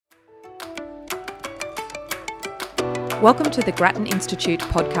Welcome to the Grattan Institute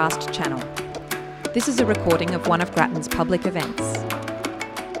podcast channel. This is a recording of one of Grattan's public events.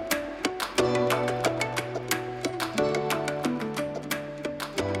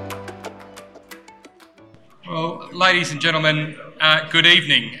 Well, ladies and gentlemen, good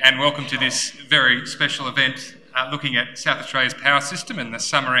evening and welcome to this very special event looking at South Australia's power system and the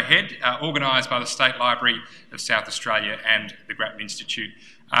summer ahead, organised by the State Library of South Australia and the Grattan Institute.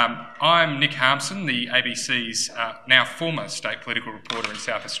 I'm Nick Harmson, the ABC's now former state political reporter in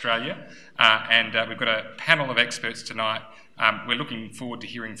South Australia, and we've got a panel of experts tonight. We're looking forward to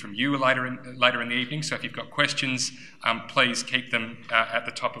hearing from you later in the evening, so if you've got questions, please keep them at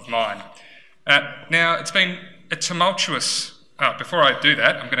the top of mind. Now, it's been a tumultuous... before I do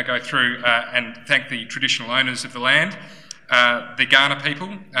that, I'm going to go through and thank the traditional owners of the land, the Kaurna people,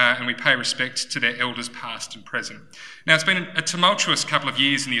 and we pay respect to their elders past and present. Now, it's been a tumultuous couple of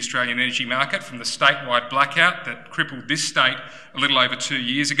years in the Australian energy market, from the statewide blackout that crippled this state a little over 2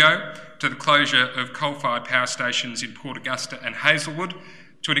 years ago, to the closure of coal-fired power stations in Port Augusta and Hazelwood,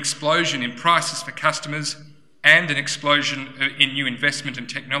 to an explosion in prices for customers, and an explosion in new investment and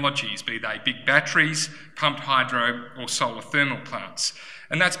technologies, be they big batteries, pumped hydro or solar thermal plants.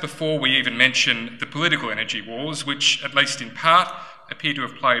 And that's before we even mention the political energy wars, which, at least in part, appear to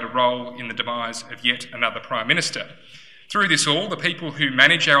have played a role in the demise of yet another Prime Minister. Through this all, the people who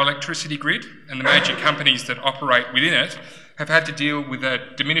manage our electricity grid and the major companies that operate within it have had to deal with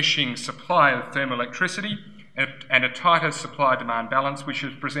a diminishing supply of thermal electricity and a tighter supply-demand balance, which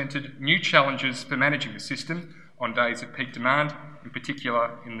has presented new challenges for managing the system on days of peak demand, in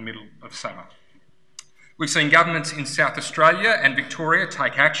particular in the middle of summer. We've seen governments in South Australia and Victoria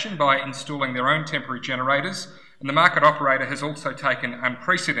take action by installing their own temporary generators, and the market operator has also taken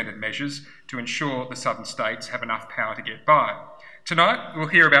unprecedented measures to ensure the southern states have enough power to get by. Tonight, we'll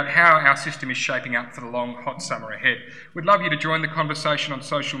hear about how our system is shaping up for the long, hot summer ahead. We'd love you to join the conversation on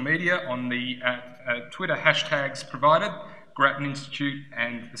social media on the Twitter hashtags provided, Grattan Institute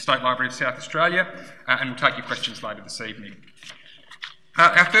and the State Library of South Australia, and we'll take your questions later this evening.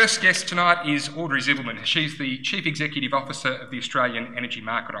 Our first guest tonight is Audrey Zibelman. She's the Chief Executive Officer of the Australian Energy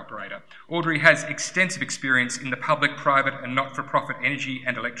Market Operator. Audrey has extensive experience in the public, private and not-for-profit energy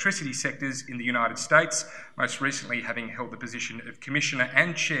and electricity sectors in the United States, most recently having held the position of Commissioner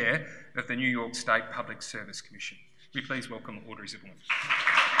and Chair of the New York State Public Service Commission. We please welcome Audrey Zibelman.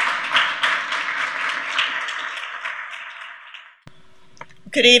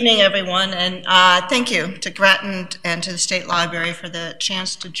 Good evening, everyone, and thank you to Grattan and to the State Library for the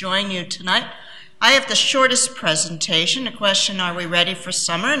chance to join you tonight. I have the shortest presentation. The question, are we ready for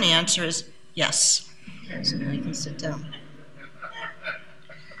summer? And the answer is yes. Okay, so now you can sit down.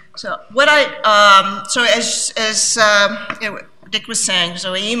 So as Dick was saying,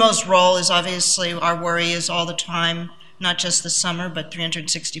 so AEMO's role is obviously, our worry is all the time, not just the summer, but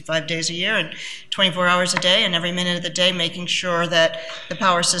 365 days a year and 24 hours a day, and every minute of the day, making sure that the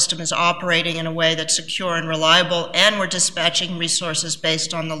power system is operating in a way that's secure and reliable, and we're dispatching resources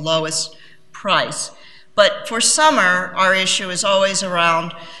based on the lowest price. But for summer, our issue is always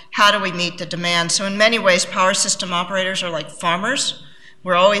around how do we meet the demand. So in many ways, power system operators are like farmers.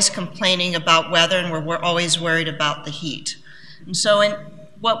 We're always complaining about weather, and we're always worried about the heat. And so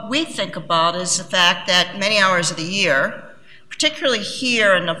what we think about is the fact that many hours of the year, particularly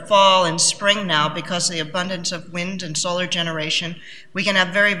here in the fall and spring now, because of the abundance of wind and solar generation, we can have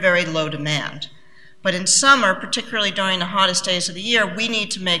very, very low demand. But in summer, particularly during the hottest days of the year, we need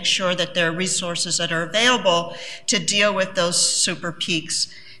to make sure that there are resources that are available to deal with those super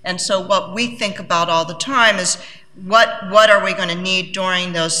peaks. And so what we think about all the time is what are we going to need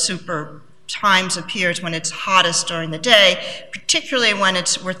during those super times of periods when it's hottest during the day, particularly when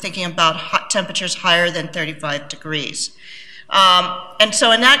we're thinking about hot temperatures higher than 35 degrees. And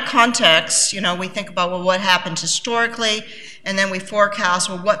so in that context, we think about, well, what happened historically, and then we forecast,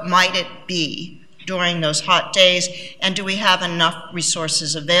 well, what might it be during those hot days, and do we have enough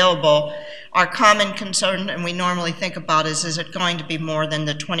resources available? Our common concern, and we normally think about, is it going to be more than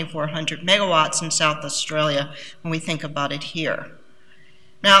the 2,400 megawatts in South Australia when we think about it here?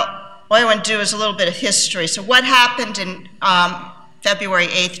 Now, what I want to do is a little bit of history. So what happened in February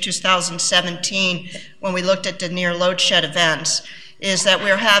 8th, 2017, when we looked at the near load shed events, is that we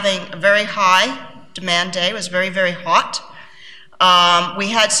were having a very high demand day. It was very, very hot. We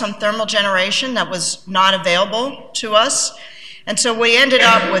had some thermal generation that was not available to us. And so we ended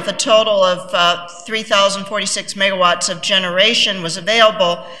up with a total of 3,046 megawatts of generation was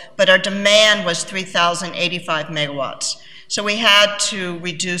available, but our demand was 3,085 megawatts. So we had to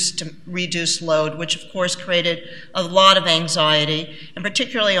reduce load, which of course created a lot of anxiety, and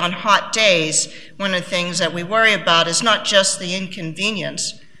particularly on hot days, one of the things that we worry about is not just the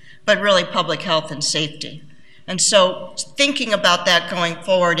inconvenience, but really public health and safety. And so thinking about that going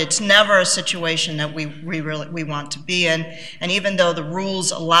forward, it's never a situation that we want to be in, and even though the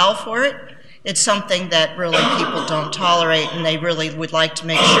rules allow for it, it's something that really people don't tolerate, and they really would like to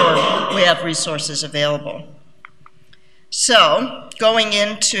make sure we have resources available. So, going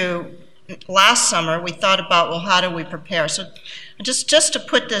into last summer, we thought about, well, how do we prepare? So, just to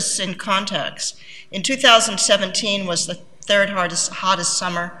put this in context, in 2017 was the third hottest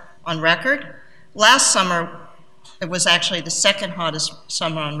summer on record. Last summer, it was actually the second hottest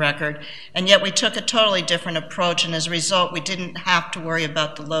summer on record, and yet we took a totally different approach, and as a result, we didn't have to worry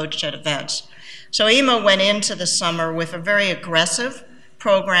about the load shed events. So AEMO went into the summer with a very aggressive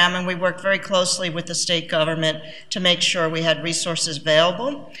program, and we worked very closely with the state government to make sure we had resources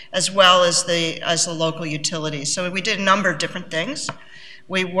available, as well as the local utilities. So we did a number of different things.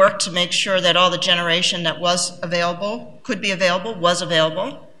 We worked to make sure that all the generation that was available, could be available, was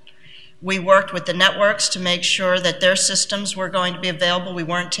available. We worked with the networks to make sure that their systems were going to be available. We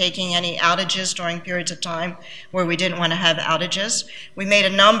weren't taking any outages during periods of time where we didn't want to have outages. We made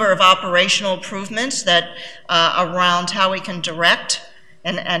a number of operational improvements that around how we can direct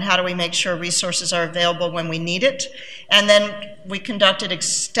and how do we make sure resources are available when we need it. And then we conducted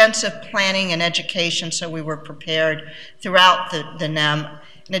extensive planning and education so we were prepared throughout the NEM.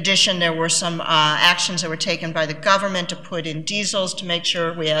 In addition, there were some actions that were taken by the government to put in diesels to make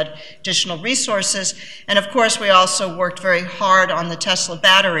sure we had additional resources. And of course, we also worked very hard on the Tesla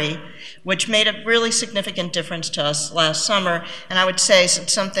battery, which made a really significant difference to us last summer. And I would say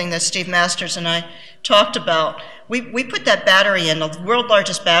it's something that Steve Masters and I talked about. We put that battery in, the world's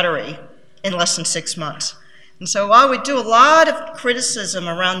largest battery, in less than 6 months. And so while we do a lot of criticism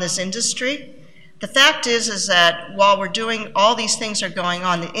around this industry, the fact is that while we're doing, all these things are going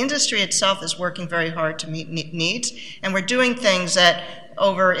on, the industry itself is working very hard to meet needs, and we're doing things that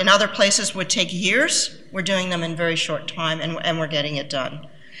in other places would take years. We're doing them in very short time, and we're getting it done.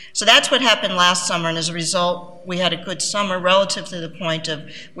 So that's what happened last summer, and as a result, we had a good summer relative to the point of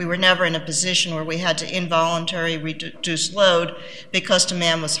we were never in a position where we had to involuntarily reduce load because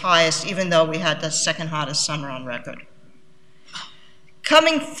demand was highest, even though we had the second hottest summer on record.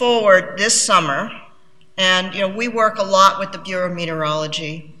 Coming forward this summer, and we work a lot with the Bureau of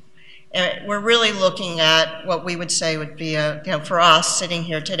Meteorology, and we're really looking at what we would say would be, for us sitting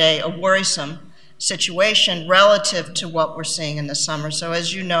here today, a worrisome situation relative to what we're seeing in the summer. So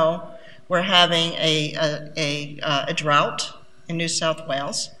as you know, we're having a drought in New South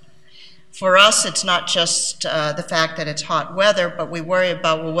Wales. For us, it's not just the fact that it's hot weather, but we worry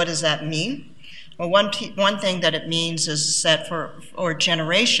about, well, what does that mean? Well, one thing that it means is that for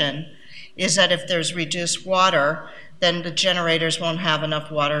generation, is that if there's reduced water, then the generators won't have enough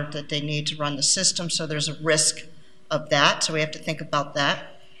water that they need to run the system, so there's a risk of that, so we have to think about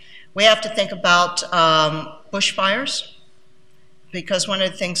that. We have to think about bushfires, because one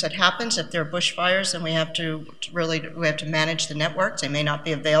of the things that happens if there are bushfires, then we have to manage the networks. They may not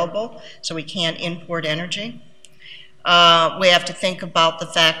be available, so we can't import energy. We have to think about the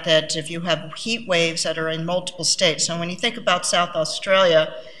fact that if you have heat waves that are in multiple states, so when you think about South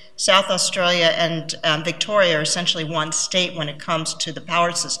Australia and Victoria are essentially one state when it comes to the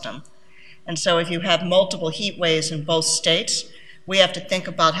power system. And so if you have multiple heat waves in both states, we have to think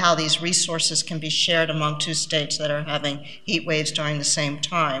about how these resources can be shared among two states that are having heat waves during the same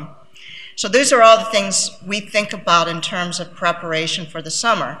time. So these are all the things we think about in terms of preparation for the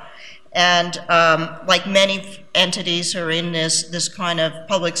summer. And like many entities who are in this kind of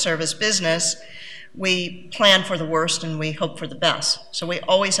public service business, we plan for the worst and we hope for the best. So we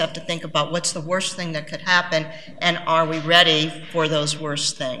always have to think about what's the worst thing that could happen, and are we ready for those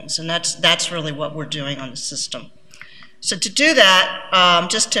worst things? And that's really what we're doing on the system. So to do that,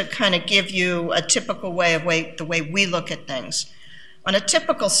 just to kind of give you a typical the way we look at things. On a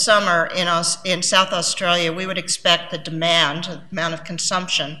typical summer in South Australia, we would expect the amount of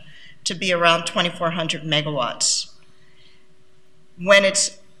consumption, to be around 2,400 megawatts. When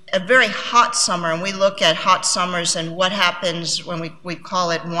it's a very hot summer, and we look at hot summers and what happens when we call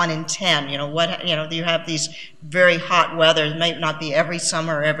it 1 in 10, you have these very hot weather. It might not be every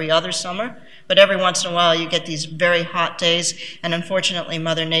summer or every other summer, but every once in a while you get these very hot days, and unfortunately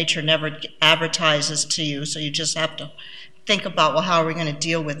Mother Nature never advertises to you, so you just have to think about, well, how are we going to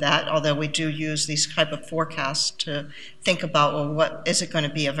deal with that? Although we do use these type of forecasts to think about, well, what is it going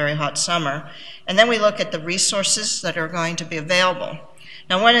to be a very hot summer? And then we look at the resources that are going to be available.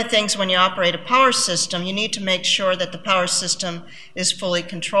 Now, one of the things when you operate a power system, you need to make sure that the power system is fully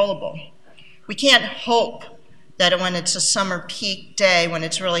controllable. We can't hope that when it's a summer peak day, when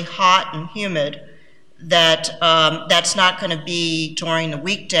it's really hot and humid, that that's not going to be during the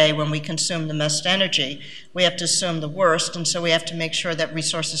weekday when we consume the most energy. We have to assume the worst, and so we have to make sure that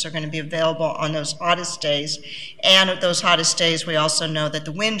resources are going to be available on those hottest days. And at those hottest days, we also know that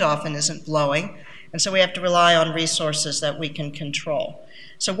the wind often isn't blowing, and so we have to rely on resources that we can control.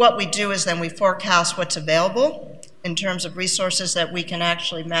 So what we do is then we forecast what's available in terms of resources that we can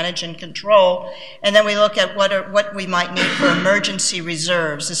actually manage and control, and then we look at what we might need for emergency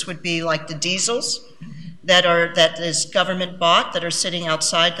reserves. This would be like the diesels that is government bought, that are sitting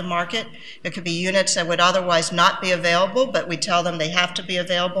outside the market. It could be units that would otherwise not be available, but we tell them they have to be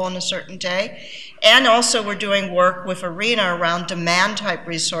available on a certain day. And also we're doing work with ARENA around demand type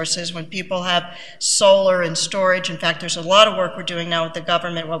resources when people have solar and storage. In fact, there's a lot of work we're doing now with the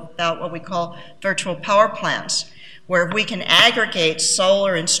government about what we call virtual power plants, where we can aggregate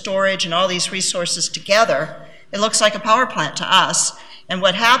solar and storage and all these resources together. It looks like a power plant to us. And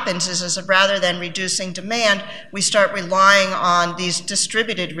what happens is rather than reducing demand, we start relying on these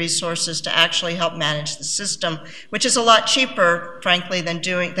distributed resources to actually help manage the system, which is a lot cheaper, frankly, than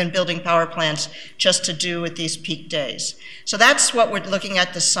building power plants just to do with these peak days. So that's what we're looking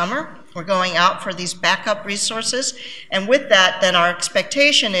at this summer. We're going out for these backup resources. And with that, then our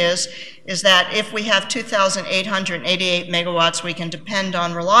expectation is that if we have 2,888 megawatts we can depend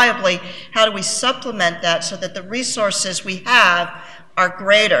on reliably, how do we supplement that so that the resources we have are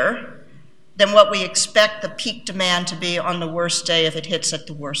greater than what we expect the peak demand to be on the worst day if it hits at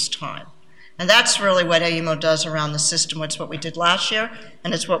the worst time. And that's really what AEMO does around the system. It's what we did last year,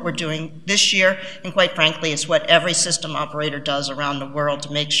 and it's what we're doing this year, and quite frankly, it's what every system operator does around the world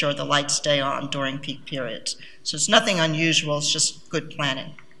to make sure the lights stay on during peak periods. So it's nothing unusual, it's just good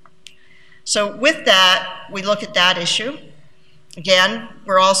planning. So with that, we look at that issue. Again,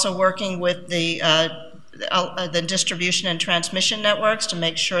 we're also working with the distribution and transmission networks to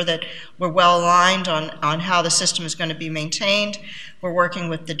make sure that we're well aligned on how the system is going to be maintained. We're working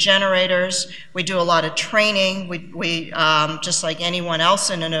with the generators. We do a lot of training. We just like anyone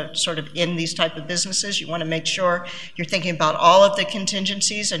else in these type of businesses, you want to make sure you're thinking about all of the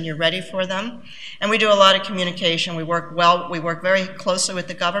contingencies and you're ready for them. And we do a lot of communication. We work very closely with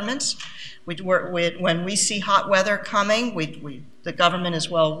the governments. When we see hot weather coming, the government is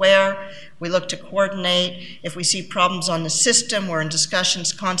well aware. We look to coordinate. If we see problems on the system, we're in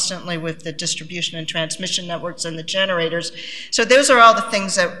discussions constantly with the distribution and transmission networks and the generators. So those are all the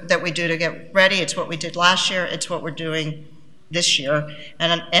things that we do to get ready. It's what we did last year. It's what we're doing this year.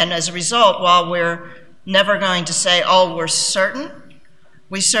 And as a result, while we're never going to say, oh, we're certain,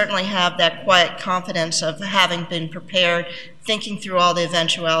 we certainly have that quiet confidence of having been prepared, thinking through all the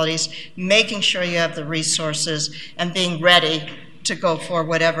eventualities, making sure you have the resources, and being ready to go for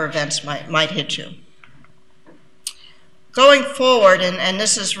whatever events might hit you. Going forward, and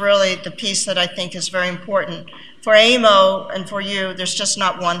this is really the piece that I think is very important, for AEMO and for you, there's just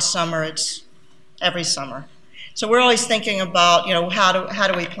not one summer, it's every summer. So we're always thinking about, how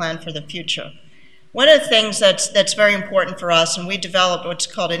do we plan for the future? One of the things that's very important for us, and we developed what's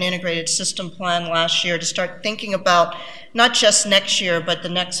called an integrated system plan last year to start thinking about not just next year, but the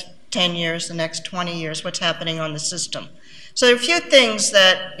next 10 years, the next 20 years, what's happening on the system. So there are a few things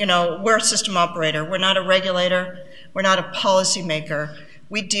that, we're a system operator. We're not a regulator. We're not a policymaker.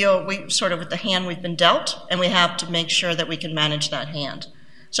 We deal sort of with the hand we've been dealt, and we have to make sure that we can manage that hand.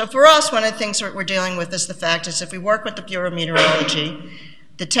 So for us, one of the things that we're dealing with is the fact is if we work with the Bureau of Meteorology,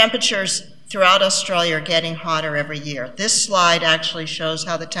 the temperatures throughout Australia are getting hotter every year. This slide actually shows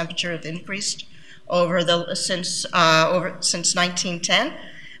how the temperature has increased since 1910.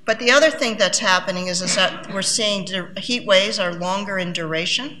 But the other thing that's happening is that we're seeing heat waves are longer in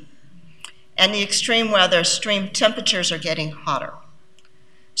duration, and the extreme temperatures are getting hotter.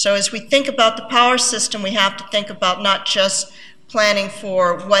 So as we think about the power system, we have to think about not just planning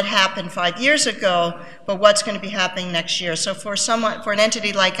for what happened 5 years ago, but what's going to be happening next year. So for an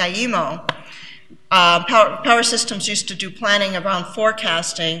entity like AEMO, power systems used to do planning around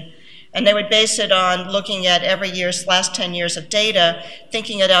forecasting, and they would base it on looking at every year's last 10 years of data,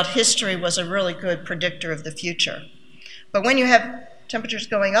 thinking that history was a really good predictor of the future. But when you have temperatures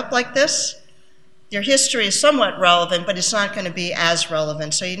going up like this, your history is somewhat relevant, but it's not going to be as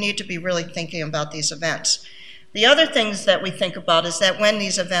relevant. So you need to be really thinking about these events. The other things that we think about is that when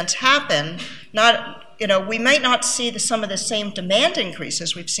these events happen, we might not see some of the same demand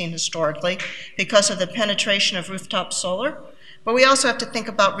increases we've seen historically because of the penetration of rooftop solar, but we also have to think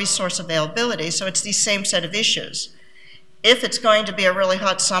about resource availability, so it's the same set of issues. If it's going to be a really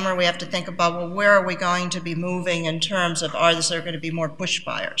hot summer, we have to think about, well, where are we going to be moving in terms of, are there going to be more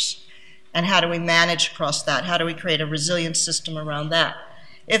bushfires? And how do we manage across that? How do we create a resilient system around that?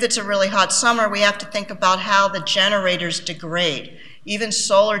 If it's a really hot summer, we have to think about how the generators degrade. Even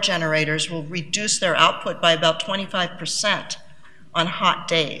solar generators will reduce their output by about 25% on hot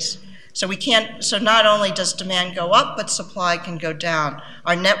days. So not only does demand go up, but supply can go down.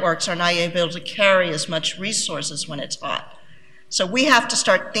 Our networks are not able to carry as much resources when it's hot. So we have to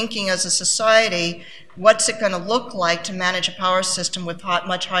start thinking as a society, what's it going to look like to manage a power system with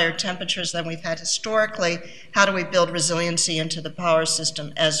much higher temperatures than we've had historically? How do we build resiliency into the power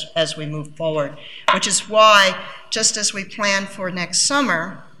system as we move forward? Which is why, just as we plan for next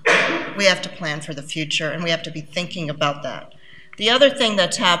summer, we have to plan for the future, and we have to be thinking about that. The other thing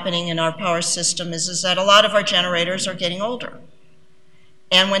that's happening in our power system is that a lot of our generators are getting older.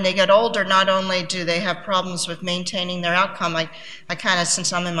 And when they get older, not only do they have problems with maintaining their outcome, I kind of,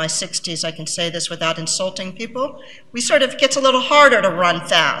 since I'm in my 60s, I can say this without insulting people, it gets a little harder to run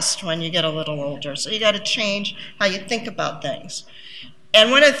fast when you get a little older. So you got to change how you think about things.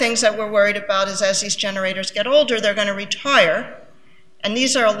 And one of the things that we're worried about is as these generators get older, they're going to retire. And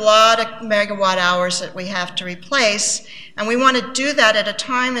these are a lot of megawatt hours that we have to replace. And we want to do that at a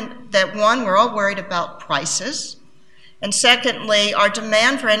time that, one, we're all worried about prices. And secondly, our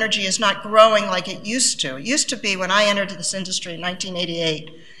demand for energy is not growing like it used to. It used to be, when I entered this industry in 1988,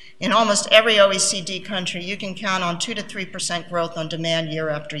 in almost every OECD country, you can count on 2 to 3% growth on demand year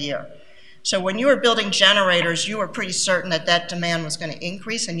after year. So when you were building generators, you were pretty certain that that demand was going to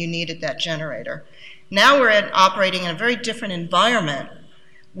increase and you needed that generator. Now we're operating in a very different environment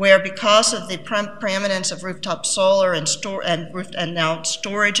where, because of the preeminence of rooftop solar and now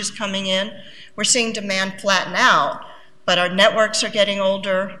storage is coming in, we're seeing demand flatten out. But our networks are getting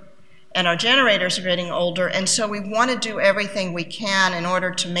older, and our generators are getting older, and so we want to do everything we can in order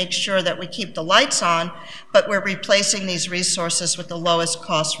to make sure that we keep the lights on, but we're replacing these resources with the lowest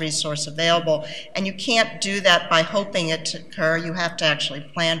cost resource available. And you can't do that by hoping it to occur. You have to actually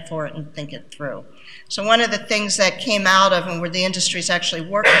plan for it and think it through. So one of the things that came out of, and where the industry's actually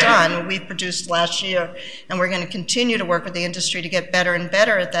work done, what we produced last year, and we're going to continue to work with the industry to get better and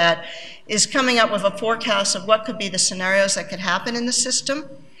better at that, is coming up with a forecast of what could be the scenarios that could happen in the system,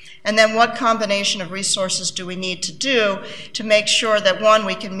 and then what combination of resources do we need to do to make sure that, one,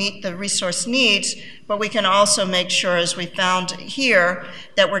 we can meet the resource needs, but we can also make sure, as we found here,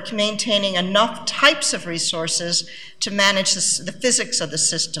 that we're maintaining enough types of resources to manage the physics of the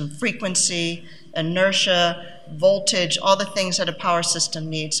system, frequency, inertia, voltage, all the things that a power system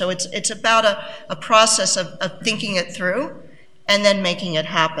needs. So it's about a process of thinking it through and then making it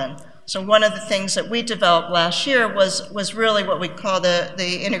happen. So one of the things that we developed last year was really what we call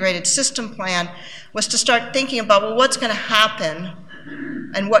the integrated system plan, was to start thinking about, well, what's going to happen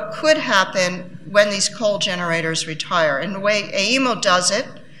and what could happen when these coal generators retire. And the way AEMO does it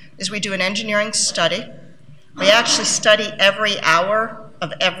is we do an engineering study. We actually study every hour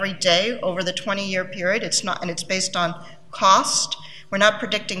of every day over the 20-year period. And it's based on cost. We're not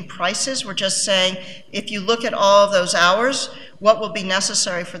predicting prices. We're just saying, if you look at all of those hours, what will be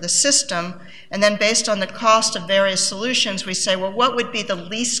necessary for the system? And then based on the cost of various solutions, we say, well, what would be the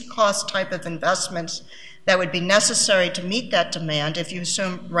least cost type of investments that would be necessary to meet that demand if you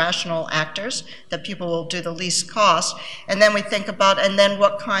assume rational actors, that people will do the least cost. And then we think about, and then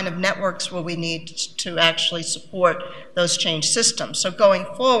what kind of networks will we need to actually support those changed systems. So going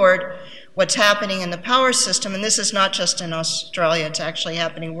forward, what's happening in the power system, and this is not just in Australia, it's actually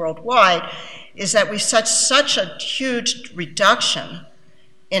happening worldwide, is that we've such a huge reduction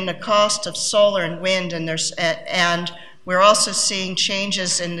in the cost of solar and wind, and we're also seeing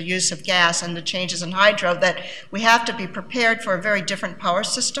changes in the use of gas and the changes in hydro, that we have to be prepared for a very different power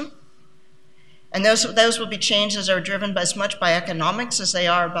system. And those will be changes that are driven as much by economics as they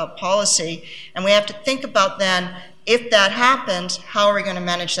are about policy. And we have to think about then, if that happens, how are we going to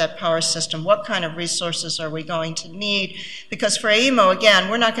manage that power system? What kind of resources are we going to need? Because for AEMO, again,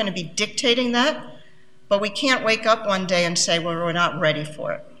 we're not going to be dictating that, but we can't wake up one day and say, well, we're not ready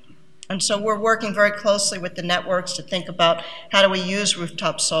for it. And so we're working very closely with the networks to think about, how do we use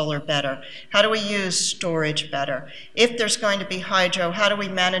rooftop solar better? How do we use storage better? If there's going to be hydro, how do we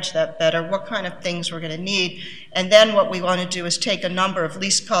manage that better? What kind of things we're going to need? And then what we want to do is take a number of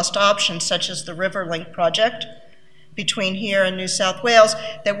least cost options, such as the Riverlink project between here and New South Wales,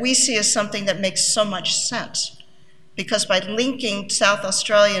 that we see as something that makes so much sense. Because by linking South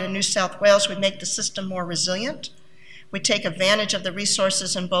Australia and New South Wales, we make the system more resilient. We take advantage of the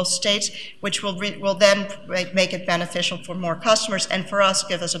resources in both states, which will then make it beneficial for more customers and for us,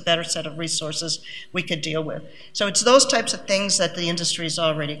 give us a better set of resources we could deal with. So it's those types of things that the industry is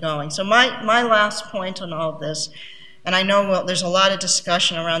already going. So my last point on all of this, and I know there's a lot of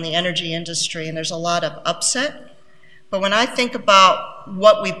discussion around the energy industry and there's a lot of upset, but when I think about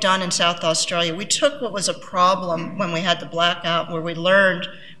what we've done in South Australia, we took what was a problem when we had the blackout, where we learned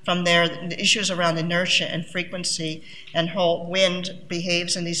from there the issues around inertia and frequency and how wind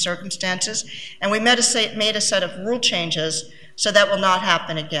behaves in these circumstances, and we made a set of rule changes so that will not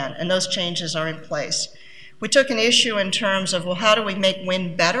happen again, and those changes are in place. We took an issue in terms of, well, how do we make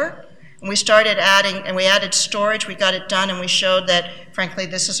wind better? And we started adding, and we added storage, we got it done, and we showed that, frankly,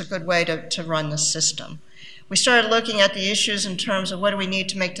 this is a good way to run the system. We started looking at the issues in terms of what do we need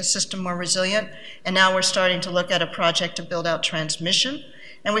to make the system more resilient, and now we're starting to look at a project to build out transmission.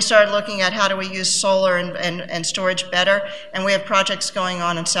 And we started looking at how do we use solar and storage better, and we have projects going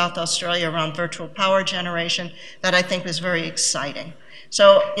on in South Australia around virtual power generation that I think is very exciting.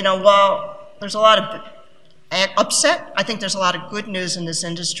 So, you know, while there's a lot of upset, I think there's a lot of good news in this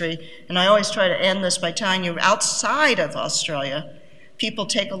industry, and I always try to end this by telling you, outside of Australia, people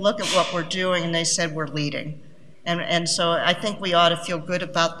take a look at what we're doing and they said we're leading. And so I think we ought to feel good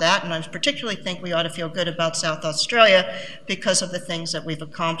about that, and I particularly think we ought to feel good about South Australia because of the things that we've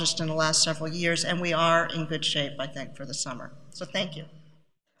accomplished in the last several years, and we are in good shape, I think, for the summer. So thank you.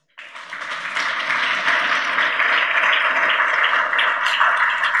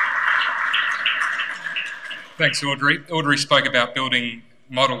 Thanks, Audrey. Audrey spoke about building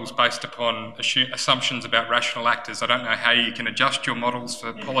models based upon assumptions about rational actors. I don't know how you can adjust your models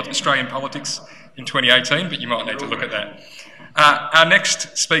for Australian politics in 2018, but you might need to look at that. Our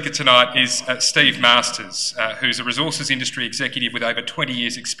next speaker tonight is Steve Masters, who's a resources industry executive with over 20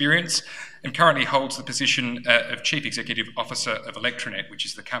 years' experience and currently holds the position of Chief Executive Officer of ElectraNet, which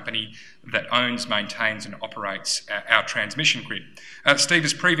is the company that owns, maintains and operates our transmission grid. Steve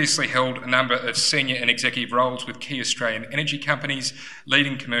has previously held a number of senior and executive roles with key Australian energy companies,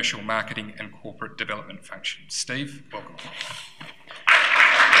 leading commercial marketing and corporate development functions. Steve, welcome.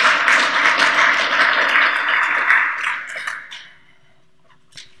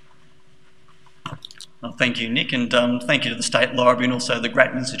 Well, thank you, Nick, and thank you to the State Library and also the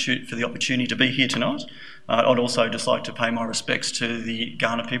Grattan Institute for the opportunity to be here tonight. I'd also just like to pay my respects to the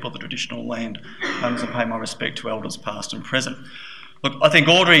Kaurna people, the traditional land owners, and pay my respect to elders past and present. Look, I think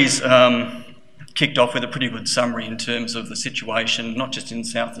Audrey's kicked off with a pretty good summary in terms of the situation, not just in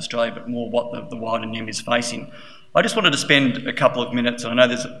South Australia, but more what the wider NEM is facing. I just wanted to spend a couple of minutes, and I know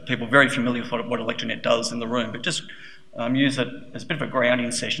there's people very familiar with what ElectraNet does in the room, but just use it as a bit of a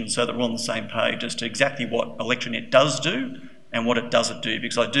grounding session so that we're on the same page as to exactly what ElectraNet does do and what it doesn't do,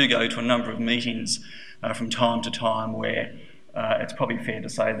 because I do go to a number of meetings from time to time where it's probably fair to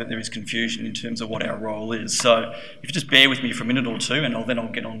say that there is confusion in terms of what our role is. So if you just bear with me for a minute or two, and then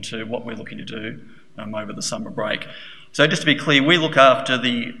I'll get on to what we're looking to do over the summer break. So just to be clear, we look after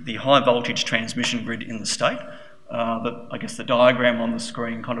the high voltage transmission grid in the state. I guess the diagram on the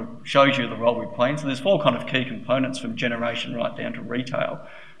screen kind of shows you the role we play. So there's four kind of key components from generation right down to retail.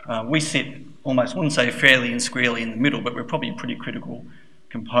 We sit almost, I wouldn't say fairly and squarely in the middle, but we're probably a pretty critical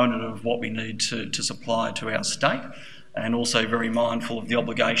component of what we need to supply to our state, and also very mindful of the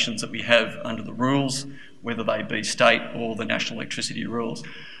obligations that we have under the rules, whether they be state or the national electricity rules.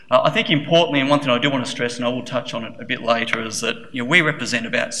 I think importantly, and one thing I do want to stress, and I will touch on it a bit later, is that we represent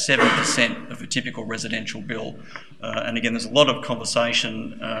about 7% of a typical residential bill. And again, there's a lot of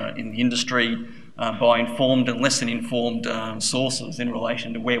conversation in the industry by informed and less than informed sources in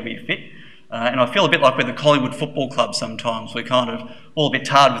relation to where we fit. And I feel a bit like we're the Collingwood Football Club sometimes. We're kind of all a bit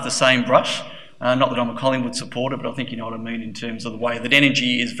tarred with the same brush. Not that I'm a Collingwood supporter, but I think you know what I mean in terms of the way that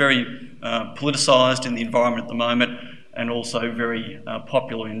energy is very politicised in the environment at the moment, and also very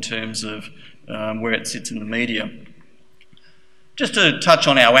popular in terms of where it sits in the media. Just to touch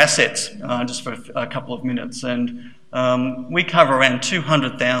on our assets, just for a couple of minutes, and we cover around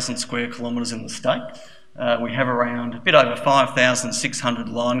 200,000 square kilometres in the state. We have around a bit over 5,600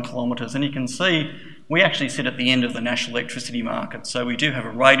 line kilometres, and you can see we actually sit at the end of the national electricity market. So we do have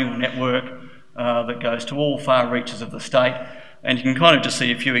a radial network that goes to all far reaches of the state, and you can kind of just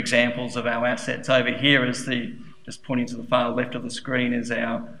see a few examples of our assets. Over here is just pointing to the far left of the screen, is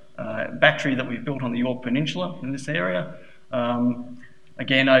our battery that we've built on the York Peninsula in this area.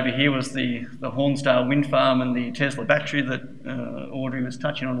 Again, over here was the Hornsdale wind farm and the Tesla battery that Audrey was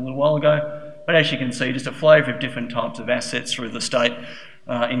touching on a little while ago. But as you can see, just a flavour of different types of assets through the state,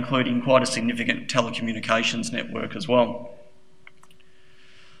 including quite a significant telecommunications network as well.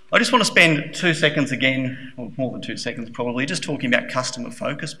 I just want to spend 2 seconds again, or more than 2 seconds probably, just talking about customer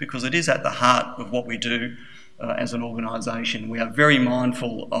focus, because it is at the heart of what we do as an organisation. We are very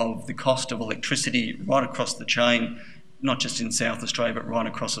mindful of the cost of electricity right across the chain, not just in South Australia, but right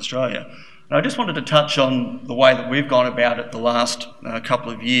across Australia. And I just wanted to touch on the way that we've gone about it the last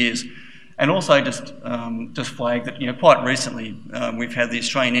couple of years, and also just flag that, quite recently we've had the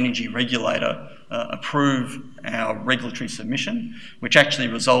Australian Energy Regulator approve our regulatory submission, which actually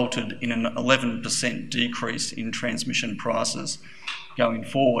resulted in an 11% decrease in transmission prices going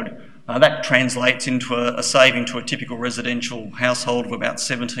forward. That translates into a saving to a typical residential household of about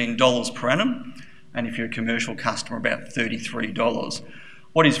 $17 per annum, and if you're a commercial customer, about $33.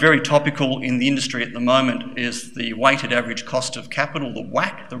 What is very topical in the industry at the moment is the weighted average cost of capital, the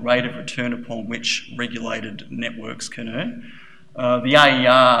WACC, the rate of return upon which regulated networks can earn. The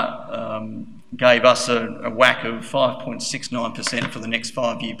AER gave us a WACC of 5.69% for the next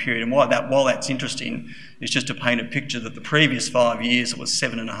 5-year period. And while that's interesting, is just to paint a picture that the previous 5 years it was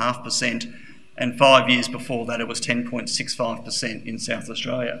 7.5%, and 5 years before that it was 10.65% in South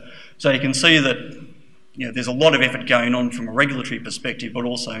Australia. So you can see that there's a lot of effort going on from a regulatory perspective, but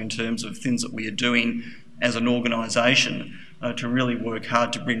also in terms of things that we are doing as an organisation to really work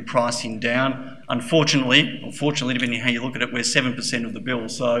hard to bring pricing down. Unfortunately, or fortunately, depending on how you look at it, we're 7% of the bill.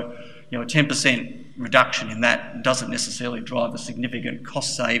 So a 10% reduction in that doesn't necessarily drive a significant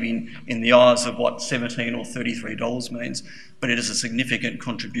cost saving in the eyes of what $17 or $33 means, but it is a significant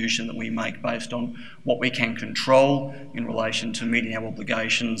contribution that we make based on what we can control in relation to meeting our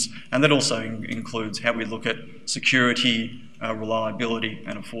obligations, and that also includes how we look at security, reliability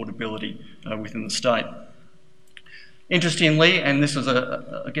and affordability within the state. Interestingly, and this is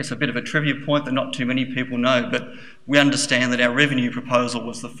I guess a bit of a trivia point that not too many people know, but we understand that our revenue proposal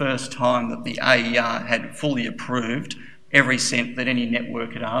was the first time that the AER had fully approved every cent that any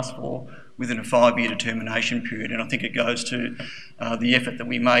network had asked for within a 5-year determination period. And I think it goes to the effort that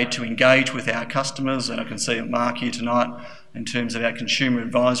we made to engage with our customers, and I can see Mark here tonight in terms of our consumer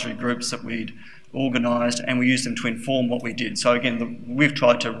advisory groups that we'd organised, and we used them to inform what we did. So again, we've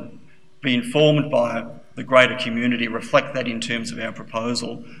tried to be informed by the greater community, reflect that in terms of our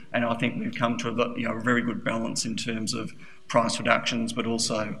proposal, and I think we've come to a very good balance in terms of price reductions, but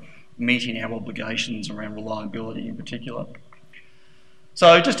also meeting our obligations around reliability in particular.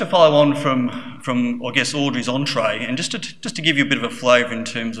 So just to follow on from I guess Audrey's entree, and just to give you a bit of a flavour in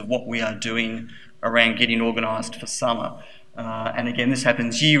terms of what we are doing around getting organised for summer. And again, this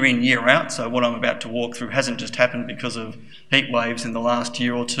happens year in, year out, so what I'm about to walk through hasn't just happened because of heat waves in the last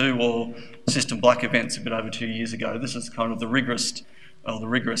year or two, or system black events a bit over 2 years ago. This is kind of the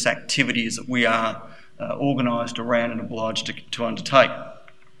rigorous activities that we are organised around and obliged to undertake.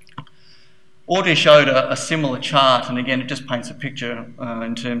 Audrey showed a similar chart, and again it just paints a picture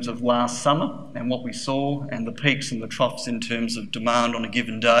in terms of last summer and what we saw, and the peaks and the troughs in terms of demand on a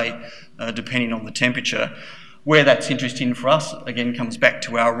given day, depending on the temperature. Where that's interesting for us, again, comes back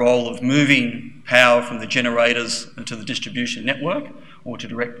to our role of moving power from the generators to the distribution network or to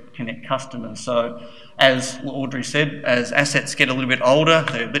direct connect customers. So as Audrey said, as assets get a little bit older,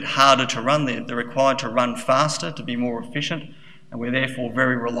 they're a bit harder to run, they're required to run faster to be more efficient, and we're therefore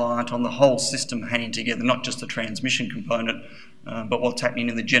very reliant on the whole system hanging together, not just the transmission component, but what's happening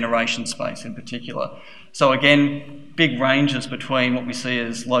in the generation space in particular. So again, big ranges between what we see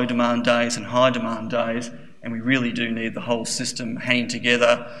as low demand days and high demand days, and we really do need the whole system hanging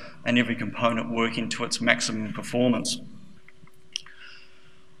together and every component working to its maximum performance.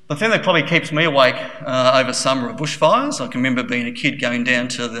 The thing that probably keeps me awake over summer are bushfires. I can remember being a kid going down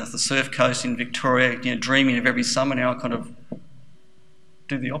to the surf coast in Victoria, dreaming of every summer. Now I kind of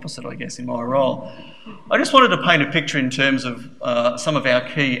do the opposite, I guess, in my role. I just wanted to paint a picture in terms of some of our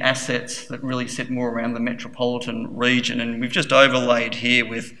key assets that really sit more around the metropolitan region, and we've just overlaid here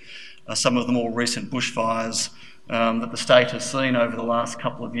with some of the more recent bushfires that the state has seen over the last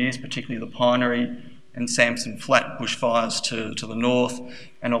couple of years, particularly the Pinery and Samson Flat bushfires to the north,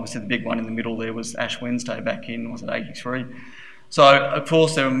 and obviously the big one in the middle there was Ash Wednesday back in, was it 83? So, of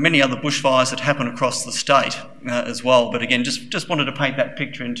course, there are many other bushfires that happen across the state as well, but again, just wanted to paint that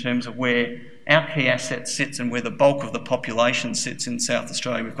picture in terms of where our key asset sits and where the bulk of the population sits in South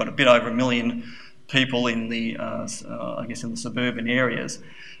Australia. We've got a bit over 1 million people in the, I guess, in the suburban areas.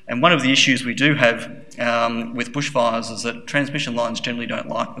 And one of the issues we do have with bushfires is that transmission lines generally don't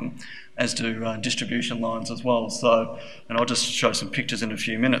like them, as do distribution lines as well. So, and I'll just show some pictures in a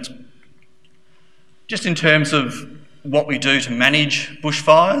few minutes. Just in terms of what we do to manage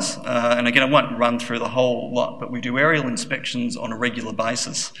bushfires, and again I won't run through the whole lot, but we do aerial inspections on a regular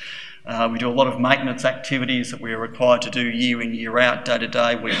basis. We do a lot of maintenance activities that we are required to do year in, year out, day to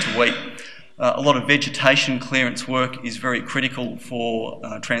day, week to week. A lot of vegetation clearance work is very critical for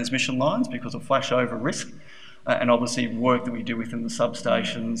transmission lines because of flashover risk, and obviously work that we do within the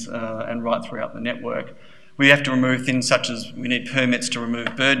substations and right throughout the network. We have to remove things such as we need permits to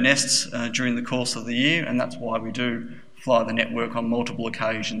remove bird nests during the course of the year, and that's why we do fly the network on multiple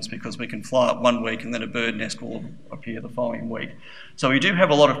occasions, because we can fly it one week and then a bird nest will appear the following week. So we do have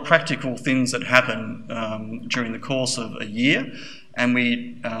a lot of practical things that happen during the course of a year, and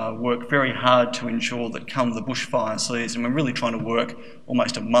we work very hard to ensure that come the bushfire season, we're really trying to work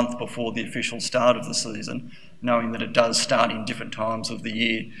almost a month before the official start of the season, knowing that it does start in different times of the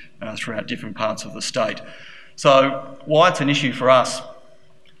year throughout different parts of the state. So why it's an issue for us,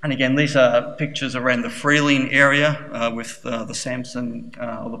 and again, these are pictures around the Freeling area with the Samson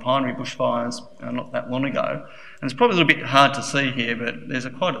or the Pinery bushfires not that long ago. And it's probably a little bit hard to see here, but there's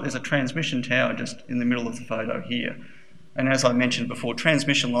a transmission tower just in the middle of the photo here. And as I mentioned before,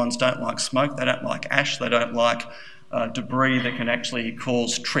 transmission lines don't like smoke, they don't like ash, they don't like debris that can actually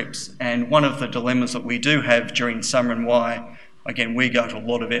cause trips. And one of the dilemmas that we do have during summer, and why, again, we go to a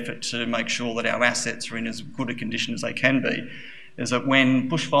lot of effort to make sure that our assets are in as good a condition as they can be, is that when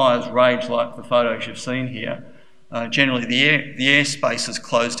bushfires rage like the photos you've seen here, generally the airspace is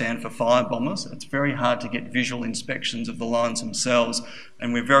closed down for fire bombers. It's very hard to get visual inspections of the lines themselves,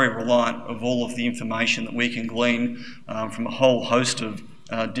 and we're very reliant of all of the information that we can glean from a whole host of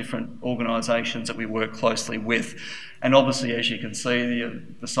different organisations that we work closely with. And obviously, as you can see,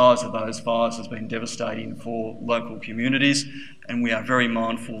 the size of those fires has been devastating for local communities, and we are very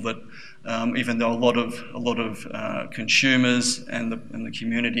mindful that even though a lot of consumers and the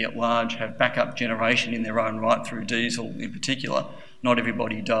community at large have backup generation in their own right through diesel in particular, not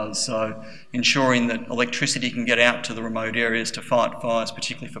everybody does. So ensuring that electricity can get out to the remote areas to fight fires,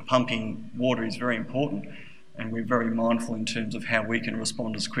 particularly for pumping water, is very important. And we're very mindful in terms of how we can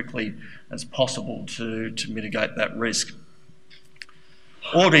respond as quickly as possible to mitigate that risk.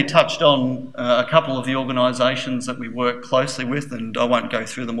 Audrey touched on a couple of the organisations that we work closely with, and I won't go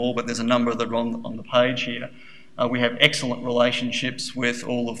through them all, but there's a number that are on the page here. We have excellent relationships with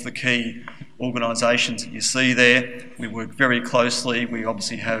all of the key organisations that you see there. We work very closely. We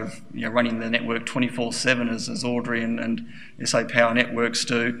obviously have running the network 24/7 as Audrey and SA Power Networks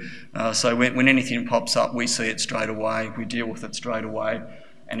do. So when anything pops up, we see it straight away. We deal with it straight away.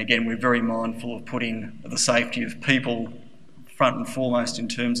 And again, we're very mindful of putting the safety of people front and foremost in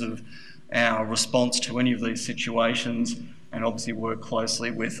terms of our response to any of these situations, and obviously work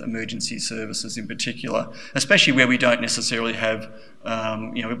closely with emergency services in particular, especially where we don't necessarily have,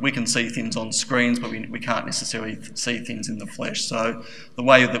 we can see things on screens, but we can't necessarily see things in the flesh. So the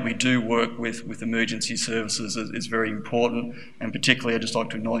way that we do work with emergency services is very important, and particularly I'd just like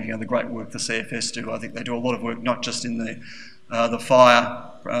to acknowledge the great work the CFS do. I think they do a lot of work not just in the fire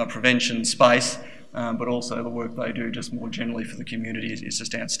prevention space, but also the work they do just more generally for the community is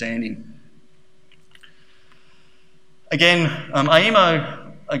just outstanding. Again,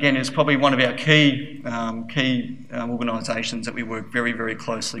 AEMO is probably one of our key organisations that we work very, very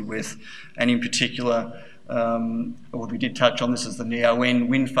closely with, and in particular, what we did touch on, this is the Neoen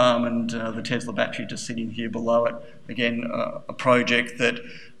wind farm and the Tesla battery just sitting here below it. Again, a project that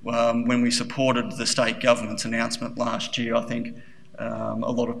when we supported the state government's announcement last year, I think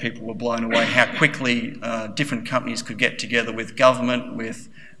a lot of people were blown away how quickly different companies could get together with government, with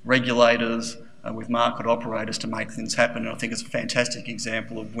regulators, with market operators to make things happen. And I think it's a fantastic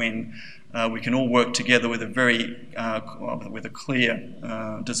example of when we can all work together with a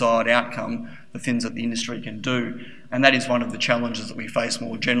clear desired outcome, the things that the industry can do. And that is one of the challenges that we face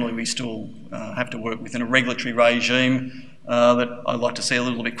more generally. We still have to work within a regulatory regime that I'd like to see a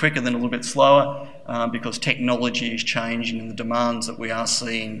little bit quicker than a little bit slower, because technology is changing and the demands that we are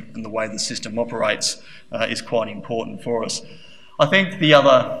seeing and the way the system operates is quite important for us. I think the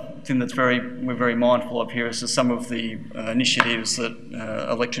other thing that's we're very mindful of here is some of the initiatives that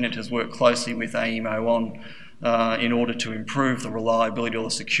ElectraNet has worked closely with AEMO on in order to improve the reliability or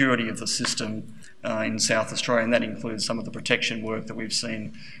the security of the system in South Australia, and that includes some of the protection work that we've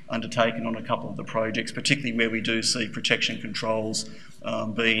seen undertaken on a couple of the projects, particularly where we do see protection controls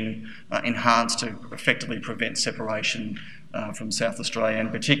being enhanced to effectively prevent separation from South Australia,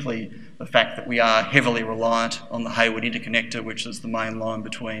 and particularly the fact that we are heavily reliant on the Hayward interconnector, which is the main line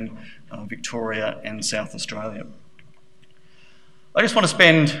between Victoria and South Australia. I just want to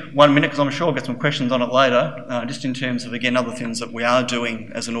spend 1 minute, because I'm sure I'll get some questions on it later, just in terms of, again, other things that we are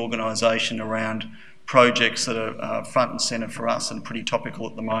doing as an organisation around projects that are front and centre for us and pretty topical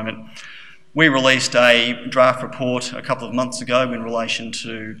at the moment. We released a draft report a couple of months ago in relation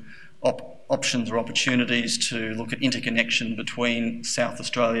to options or opportunities to look at interconnection between South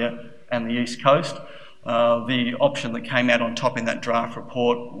Australia and the East Coast. The option that came out on top in that draft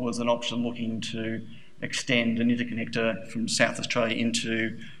report was an option looking to extend an interconnector from South Australia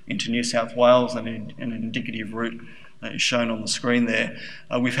into New South Wales, and an indicative route is shown on the screen there.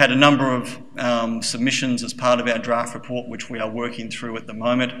 We've had a number of submissions as part of our draft report, which we are working through at the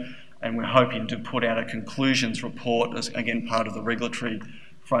moment, and we're hoping to put out a conclusions report as, again, part of the regulatory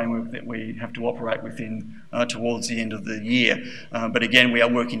framework that we have to operate within towards the end of the year. But again, we are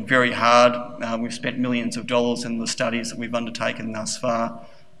working very hard. We've spent millions of dollars in the studies that we've undertaken thus far,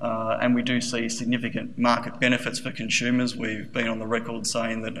 and we do see significant market benefits for consumers. We've been on the record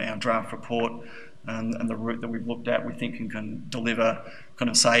saying that our draft report and the route that we've looked at, we think can deliver kind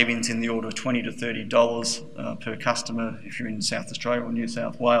of savings in the order of $20 to $30 per customer if you're in South Australia or New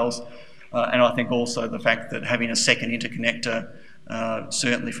South Wales. And I think also the fact that having a second interconnector,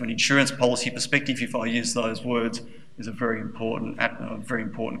 certainly from an insurance policy perspective, if I use those words, is a very important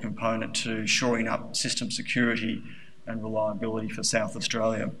component to shoring up system security and reliability for South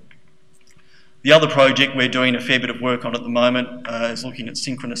Australia. The other project we're doing a fair bit of work on at the moment is looking at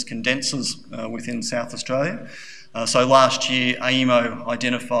synchronous condensers within South Australia. So last year, AEMO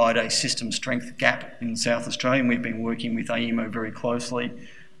identified a system strength gap in South Australia, and we've been working with AEMO very closely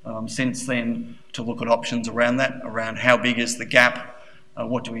since then to look at options around that, around how big is the gap,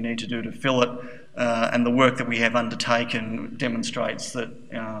 what do we need to do to fill it, and the work that we have undertaken demonstrates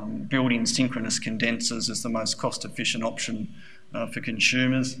that building synchronous condensers is the most cost-efficient option for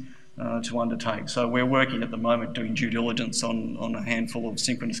consumers to undertake. So we're working at the moment doing due diligence on a handful of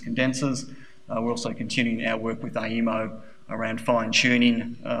synchronous condensers. We're also continuing our work with AEMO around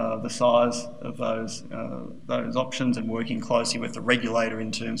fine-tuning the size of those options, and working closely with the regulator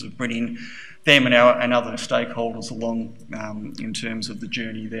in terms of bringing them and other stakeholders along in terms of the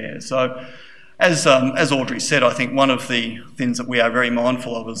journey there. So, as Audrey said, I think one of the things that we are very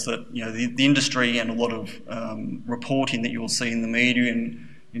mindful of is that the industry and a lot of reporting that you will see in the media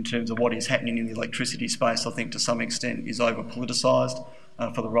in terms of what is happening in the electricity space, I think to some extent is over-politicised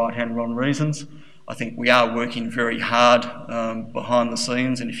for the right-hand wrong reasons. I think we are working very hard behind the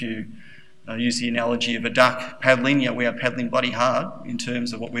scenes, and if you use the analogy of a duck paddling, we are paddling bloody hard in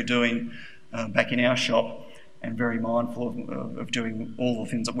terms of what we're doing back in our shop, and very mindful of doing all the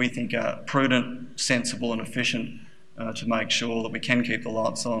things that we think are prudent, sensible and efficient to make sure that we can keep the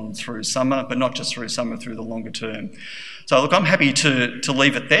lights on through summer, but not just through summer, through the longer term. So look, I'm happy to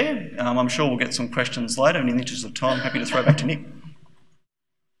leave it there. I'm sure we'll get some questions later, and in the interest of time, happy to throw back to Nick.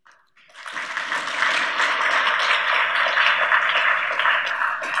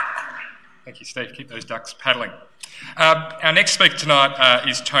 Thank you, Steve. Keep those ducks paddling. Our next speaker tonight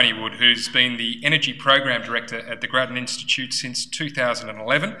is Tony Wood, who's been the Energy Program Director at the Grattan Institute since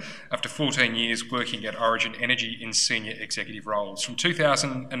 2011, after 14 years working at Origin Energy in senior executive roles. From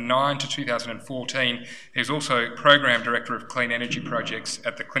 2009 to 2014, he was also Program Director of Clean Energy Projects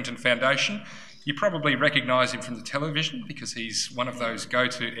at the Clinton Foundation. You probably recognise him from the television because he's one of those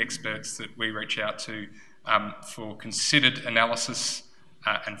go-to experts that we reach out to for considered analysis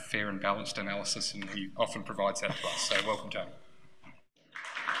and fair and balanced analysis, and he often provides that to us. So welcome, Tony.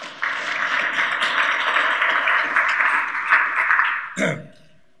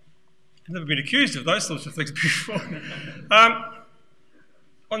 I've never been accused of those sorts of things before.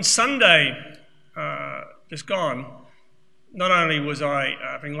 On Sunday, just gone, not only was I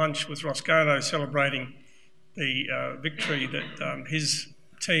having lunch with Ross Garno celebrating the victory that his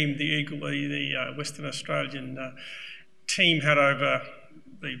team, the Western Australian team, had over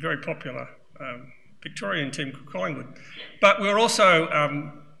the very popular Victorian team called Collingwood. But we were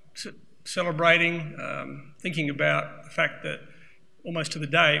also celebrating, thinking about the fact that almost to the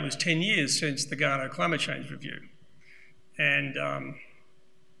day it was 10 years since the Garno Climate Change Review. And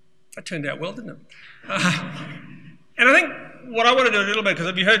that turned out well, didn't it? And I think what I want to do a little bit, because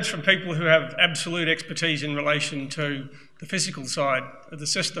I've heard from people who have absolute expertise in relation to the physical side of the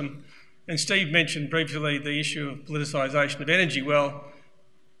system, and Steve mentioned briefly the issue of politicisation of energy. Well,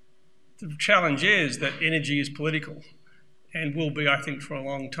 the challenge is that energy is political and will be, I think, for a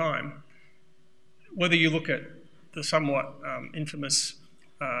long time. Whether you look at the somewhat infamous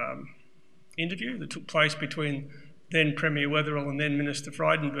interview that took place between then Premier Weatherill and then Minister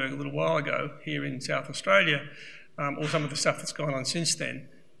Frydenberg a little while ago here in South Australia, or some of the stuff that's gone on since then,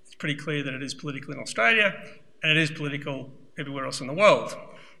 it's pretty clear that it is political in Australia and it is political everywhere else in the world.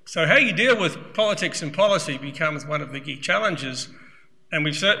 So how you deal with politics and policy becomes one of the key challenges, and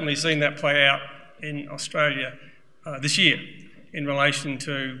we've certainly seen that play out in Australia this year in relation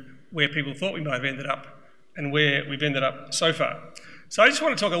to where people thought we might have ended up and where we've ended up so far. So I just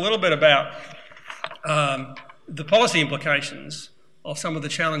want to talk a little bit about the policy implications of some of the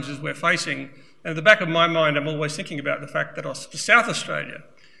challenges we're facing. And at the back of my mind, I'm always thinking about the fact that South Australia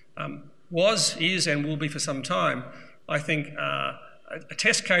was, is, and will be for some time, I think, a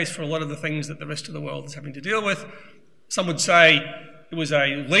test case for a lot of the things that the rest of the world is having to deal with. Some would say it was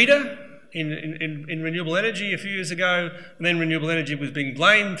a leader in renewable energy a few years ago, and then renewable energy was being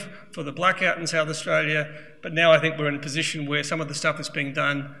blamed for the blackout in South Australia. But now I think we're in a position where some of the stuff that's being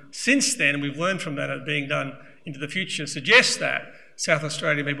done since then, and we've learned from that, are being done into the future, suggests that South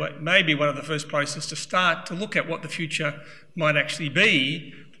Australia may be one of the first places to start to look at what the future might actually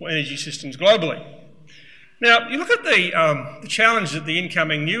be for energy systems globally. Now, you look at the challenge that the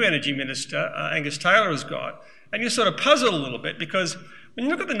incoming new Energy Minister, Angus Taylor, has got, and you're sort of puzzled a little bit because when you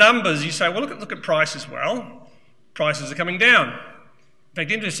look at the numbers, you say, well, look at prices. Well, prices are coming down. In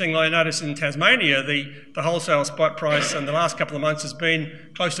fact, interestingly, I noticed in Tasmania, the wholesale spot price in the last couple of months has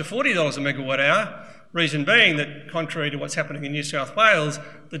been close to $40 a megawatt hour. Reason being that, contrary to what's happening in New South Wales,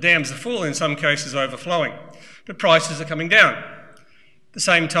 the dams are full, in some cases overflowing. But prices are coming down. At the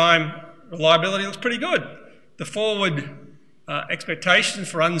same time, reliability looks pretty good. The forward expectations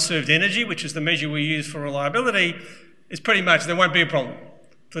for unserved energy, which is the measure we use for reliability, is pretty much there won't be a problem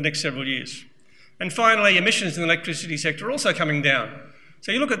for the next several years. And finally, emissions in the electricity sector are also coming down.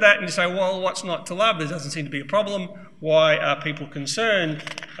 So you look at that and you say, well, what's not to love? There doesn't seem to be a problem. Why are people concerned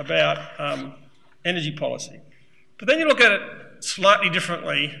about energy policy? But then you look at it slightly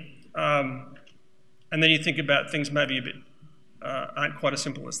differently, and then you think about things maybe a bit aren't quite as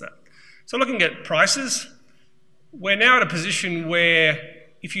simple as that. So looking at prices, we're now at a position where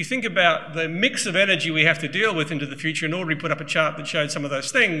if you think about the mix of energy we have to deal with into the future, and Audrey put up a chart that showed some of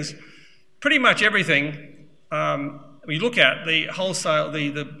those things, pretty much everything we look at, the wholesale,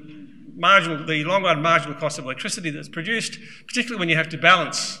 the long-run marginal cost of electricity that's produced, particularly when you have to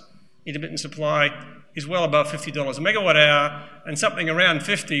balance intermittent supply, is well above $50 a megawatt hour, and something around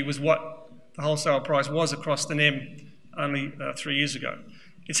 50 was what the wholesale price was across the NEM only 3 years ago.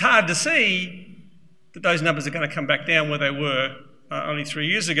 It's hard to see that those numbers are going to come back down where they were only 3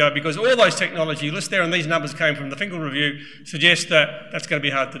 years ago, because all those technology lists there, and these numbers came from the Finkel Review, suggest that that's going to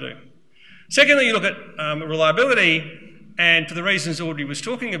be hard to do. Secondly, you look at reliability, and for the reasons Audrey was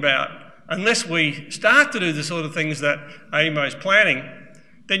talking about, unless we start to do the sort of things that AEMO is planning,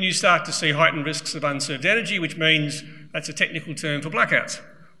 then you start to see heightened risks of unserved energy, which means that's a technical term for blackouts.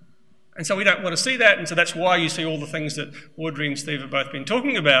 And so we don't want to see that, and so that's why you see all the things that Audrey and Steve have both been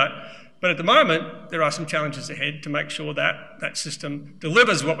talking about. But at the moment, there are some challenges ahead to make sure that that system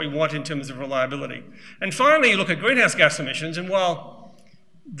delivers what we want in terms of reliability. And finally, you look at greenhouse gas emissions, and while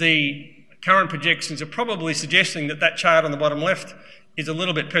the current projections are probably suggesting that that chart on the bottom left is a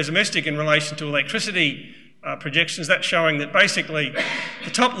little bit pessimistic in relation to electricity projections, that's showing that basically the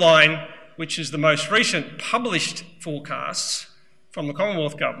top line, which is the most recent published forecasts from the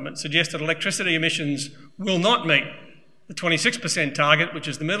Commonwealth Government, suggest that electricity emissions will not meet the 26% target, which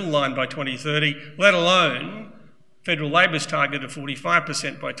is the middle line, by 2030, let alone Federal Labor's target of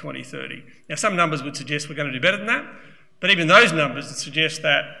 45% by 2030. Now, some numbers would suggest we're going to do better than that, but even those numbers suggest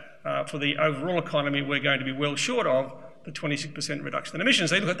that for the overall economy, we're going to be well short of the 26% reduction in emissions.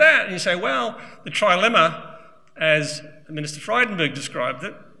 So you look at that and you say, well, the trilemma, as Minister Frydenberg described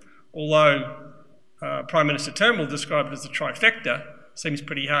it, although Prime Minister Turnbull described it as a trifecta, seems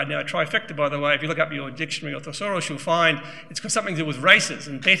pretty hard. Now, a trifecta, by the way, if you look up your dictionary or thesaurus, you'll find it's got something to do with races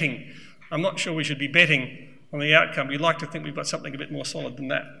and betting. I'm not sure we should be betting on the outcome. We'd like to think we've got something a bit more solid than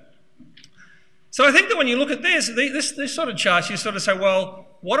that. So I think that when you look at this sort of chart, you sort of say, well,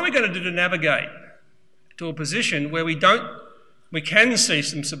 what are we going to do to navigate to a position where we can see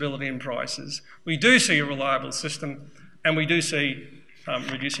some stability in prices, we do see a reliable system, and we do see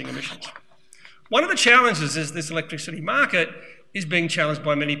reducing emissions? One of the challenges is this electricity market is being challenged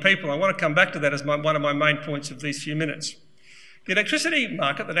by many people. I want to come back to that as one of my main points of these few minutes. The electricity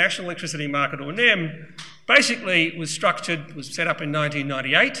market, the National Electricity Market, or NEM, basically was set up in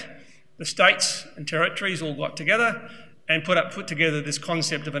 1998. The states and territories all got together and put together this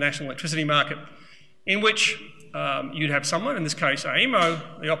concept of a national electricity market, in which you'd have someone, in this case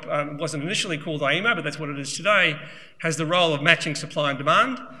AEMO, it wasn't initially called AEMO, but that's what it is today, has the role of matching supply and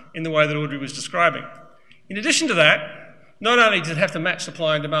demand in the way that Audrey was describing. In addition to that, not only does it have to match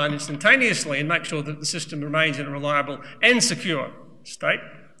supply and demand instantaneously and make sure that the system remains in a reliable and secure state,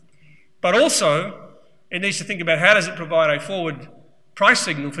 but also it needs to think about how does it provide a forward price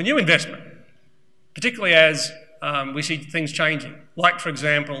signal for new investment, particularly as we see things changing, like, for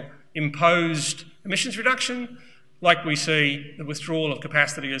example, imposed emissions reduction, like we see the withdrawal of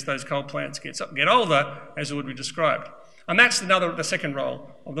capacity as those coal plants get older, as Audrey described. And that's the second role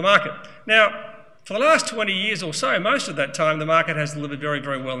of the market. Now, for the last 20 years or so, most of that time, the market has delivered very,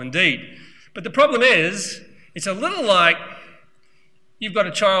 very well indeed. But the problem is, it's a little like you've got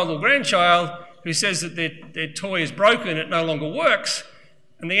a child or grandchild who says that their toy is broken, it no longer works,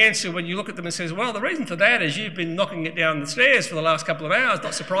 and the answer when you look at them and says, well, the reason for that is you've been knocking it down the stairs for the last couple of hours,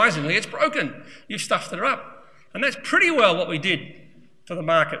 not surprisingly, it's broken. You've stuffed it up. And that's pretty well what we did for the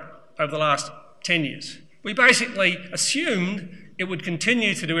market over the last 10 years. We basically assumed it would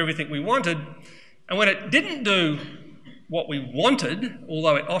continue to do everything we wanted, and when it didn't do what we wanted,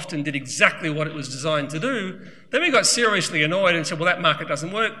 although it often did exactly what it was designed to do, then we got seriously annoyed and said, well, that market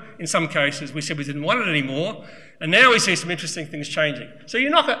doesn't work. In some cases, we said we didn't want it anymore, and now we see some interesting things changing. So you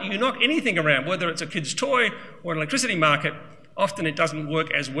knock anything around, whether it's a kid's toy or an electricity market, often it doesn't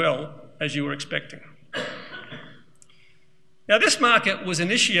work as well as you were expecting. Now, this market was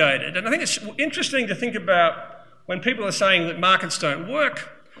initiated, and I think it's interesting to think about when people are saying that markets don't work,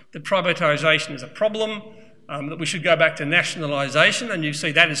 that privatisation is a problem, that we should go back to nationalisation, and you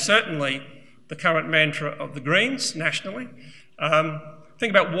see that is certainly the current mantra of the Greens nationally. Think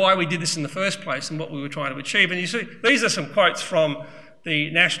about why we did this in the first place and what we were trying to achieve. And you see, these are some quotes from the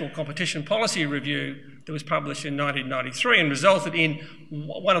National Competition Policy Review that was published in 1993 and resulted in,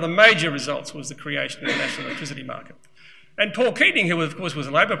 one of the major results was the creation of the national electricity market. And Paul Keating, who of course was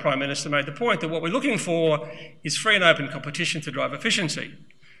a Labor Prime Minister, made the point that what we're looking for is free and open competition to drive efficiency.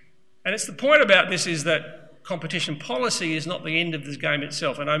 And it's the point about this is that competition policy is not the end of this game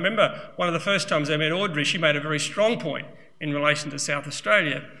itself. And I remember one of the first times I met Audrey, she made a very strong point in relation to South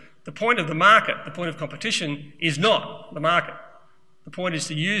Australia. The point of the market, the point of competition, is not the market. The point is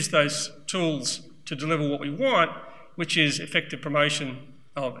to use those tools to deliver what we want, which is effective promotion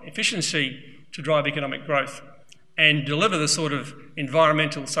of efficiency to drive economic growth and deliver the sort of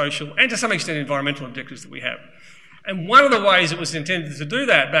environmental, social, and to some extent environmental objectives that we have. And one of the ways it was intended to do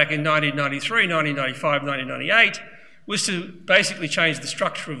that back in 1993, 1995, 1998 was to basically change the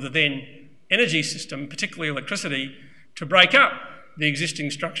structure of the then energy system, particularly electricity, to break up the existing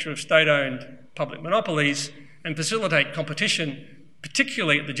structure of state-owned public monopolies and facilitate competition,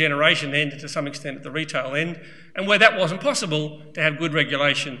 particularly at the generation end and to some extent at the retail end, and where that wasn't possible, to have good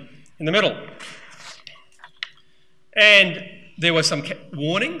regulation in the middle. And there were some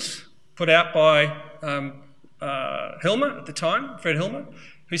warnings put out by Hilmer at the time, Fred Hilmer,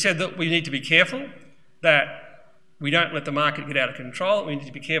 who said that we need to be careful, that we don't let the market get out of control, we need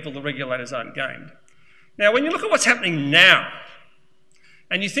to be careful the regulators aren't gamed. Now, when you look at what's happening now,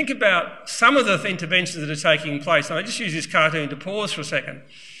 and you think about some of the interventions that are taking place, and I just use this cartoon to pause for a second,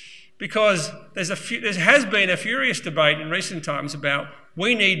 because there has been a furious debate in recent times about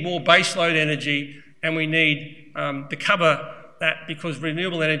we need more baseload energy and we need to cover that because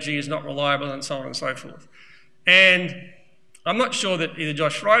renewable energy is not reliable and so on and so forth. And I'm not sure that either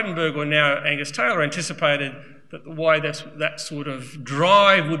Josh Frydenberg or now Angus Taylor anticipated that the way that sort of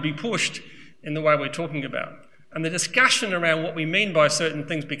drive would be pushed in the way we're talking about. And the discussion around what we mean by certain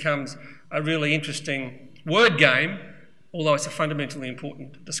things becomes a really interesting word game, although it's a fundamentally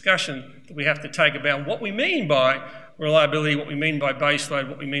important discussion that we have to take about what we mean by reliability, what we mean by baseload,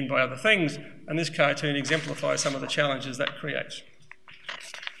 what we mean by other things. And this cartoon exemplifies some of the challenges that creates.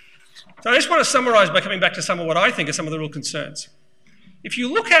 So I just want to summarise by coming back to some of what I think are some of the real concerns. If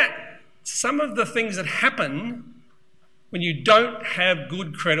you look at some of the things that happen when you don't have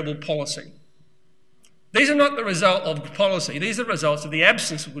good, credible policy, these are not the result of good policy, these are results of the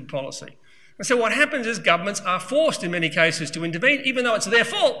absence of good policy. And so what happens is governments are forced in many cases to intervene, even though it's their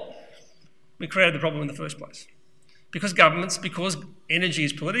fault. We created the problem in the first place. Because energy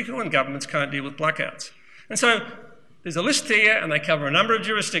is political and governments can't deal with blackouts. And so there's a list here and they cover a number of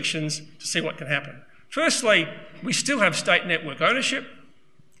jurisdictions to see what can happen. Firstly, we still have state network ownership.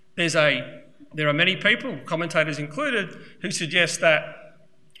 There are many people, commentators included, who suggest that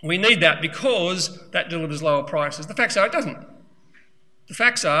we need that because that delivers lower prices. The facts are it doesn't. The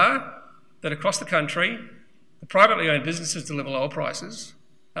facts are that across the country, the privately owned businesses deliver lower prices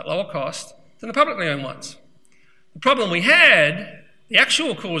at lower cost than the publicly owned ones. The problem we had, the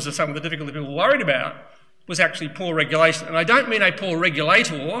actual cause of some of the difficulty people were worried about, was actually poor regulation. And I don't mean a poor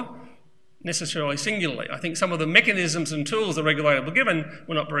regulator necessarily singularly. I think some of the mechanisms and tools the regulator were given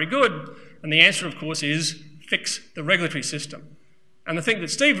were not very good. And the answer, of course, is fix the regulatory system. And the thing that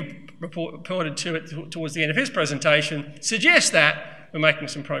Steve reported to it towards the end of his presentation suggests that we're making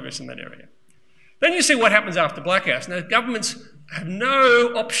some progress in that area. Then you see what happens after blackouts. Now, governments have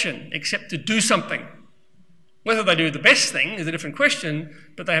no option except to do something. Whether they do the best thing is a different question,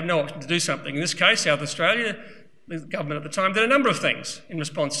 but they have no option to do something. In this case, South Australia, the government at the time did a number of things in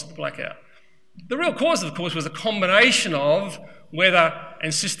response to the blackout. The real cause, of course, was a combination of weather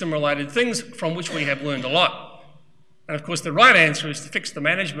and system-related things from which we have learned a lot. And of course, the right answer is to fix the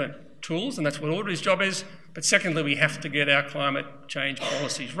management tools, and that's what Audrey's job is. But secondly, we have to get our climate change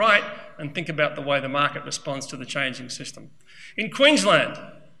policies right and think about the way the market responds to the changing system. In Queensland,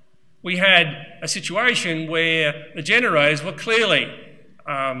 we had a situation where the generators were clearly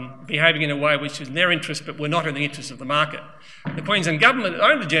behaving in a way which is in their interest, but were not in the interest of the market. The Queensland government that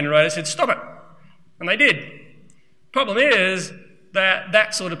owned the generators said, stop it, and they did. Problem is that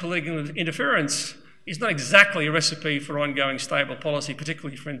that sort of political interference is not exactly a recipe for ongoing stable policy,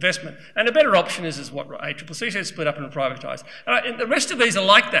 particularly for investment. And a better option is what ACCC said, split up and privatised. And the rest of these are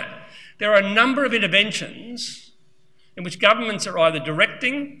like that. There are a number of interventions in which governments are either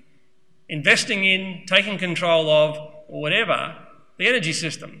directing, investing in, taking control of, or whatever, the energy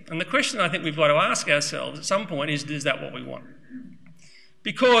system. And the question I think we've got to ask ourselves at some point is that what we want?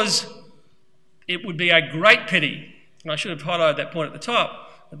 Because it would be a great pity, and I should have highlighted that point at the top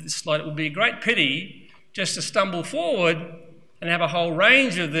of this slide, it would be a great pity just to stumble forward and have a whole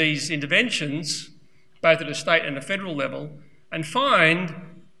range of these interventions, both at a state and a federal level, and find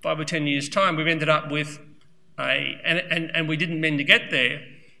 5 or 10 years' time we've ended up with and we didn't mean to get there,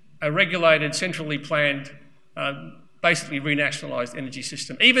 a regulated, centrally planned, basically renationalised energy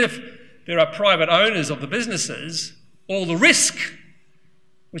system. Even if there are private owners of the businesses, all the risk,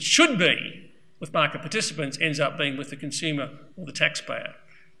 which should be with market participants, ends up being with the consumer or the taxpayer.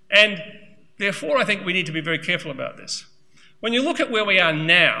 And therefore, I think we need to be very careful about this. When you look at where we are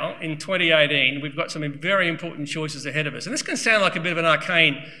now, in 2018, we've got some very important choices ahead of us. And this can sound like a bit of an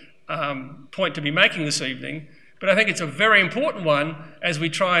arcane point to be making this evening, but I think it's a very important one as we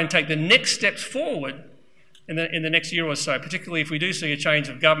try and take the next steps forward in the next year or so, particularly if we do see a change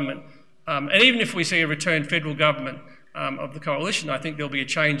of government. And even if we see a returned federal government of the coalition, I think there'll be a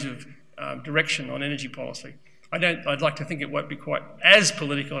change of direction on energy policy. I'd like to think it won't be quite as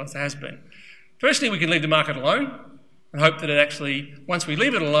political as it has been. Firstly, we can leave the market alone and hope that it actually, once we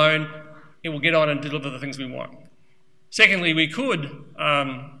leave it alone, it will get on and deliver the things we want. Secondly, we could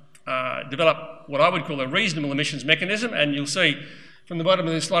develop what I would call a reasonable emissions mechanism, and you'll see from the bottom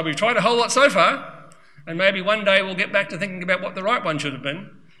of this slide we've tried a whole lot so far, and maybe one day we'll get back to thinking about what the right one should have been.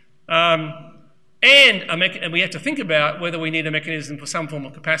 And we have to think about whether we need a mechanism for some form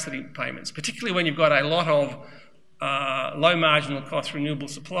of capacity payments, particularly when you've got a lot of low marginal cost renewable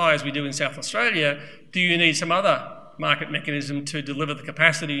supply, as we do in South Australia. Do you need some other market mechanism to deliver the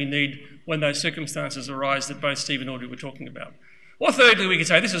capacity you need when those circumstances arise that both Steve and Audrey were talking about? Or thirdly, we could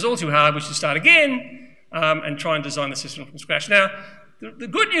say this is all too hard, we should start again and try and design the system from scratch. Now, the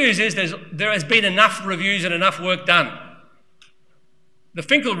good news is there has been enough reviews and enough work done. The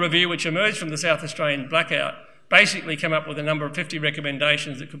Finkel review, which emerged from the South Australian blackout, basically came up with a number of 50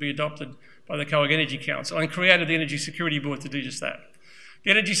 recommendations that could be adopted by the Coag Energy Council and created the Energy Security Board to do just that.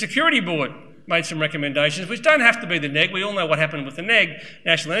 The Energy Security Board made some recommendations, which don't have to be the NEG. We all know what happened with the NEG,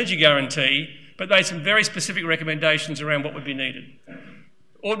 National Energy Guarantee, but made some very specific recommendations around what would be needed.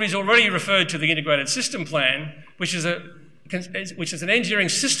 Audrey's already referred to the Integrated System Plan, which is an engineering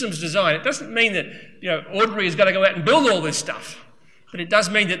systems design. It doesn't mean that Audrey is going to go out and build all this stuff, but it does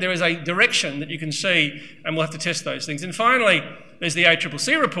mean that there is a direction that you can see, and we'll have to test those things. And finally, there's the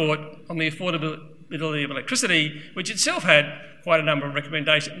ACCC report on the affordability of electricity, which itself had quite a number of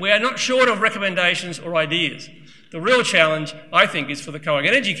recommendations. We are not short of recommendations or ideas. The real challenge, I think, is for the Coag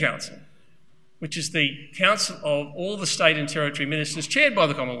Energy Council, which is the council of all the state and territory ministers chaired by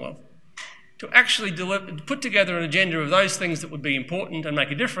the Commonwealth, to actually put together an agenda of those things that would be important and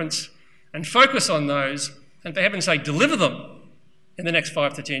make a difference, and focus on those, and for heaven's sake, deliver them in the next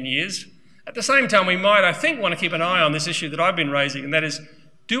 5 to 10 years. At the same time, we might, I think, want to keep an eye on this issue that I've been raising, and that is,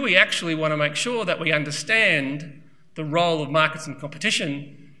 do we actually want to make sure that we understand the role of markets and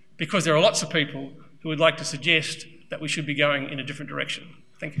competition? Because there are lots of people who would like to suggest that we should be going in a different direction.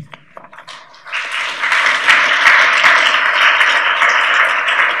 Thank you.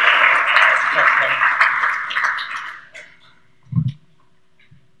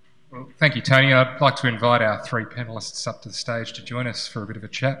 Well, thank you, Tony. I'd like to invite our 3 panellists up to the stage to join us for a bit of a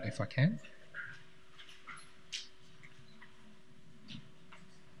chat, if I can.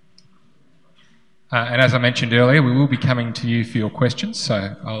 And as I mentioned earlier, we will be coming to you for your questions,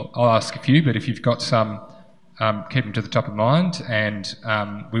 so I'll ask a few, but if you've got some, keep them to the top of mind, and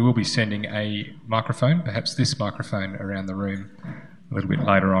we will be sending a microphone, perhaps this microphone, around the room a little bit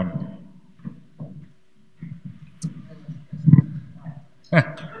later on.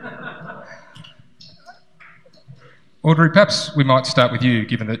 Audrey, perhaps we might start with you,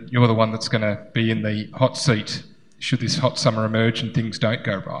 given that you're the one that's going to be in the hot seat should this hot summer emerge and things don't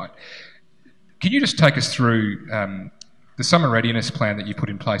go right. Can you just take us through the summer readiness plan that you put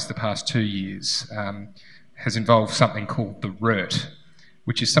in place the past 2 years has involved something called the RERT,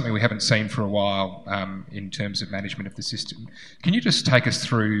 which is something we haven't seen for a while in terms of management of the system. Can you just take us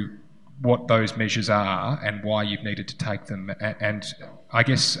through what those measures are and why you've needed to take them, and I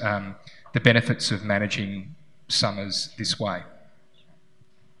guess the benefits of managing summers this way?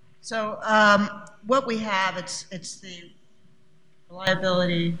 So what we have, it's the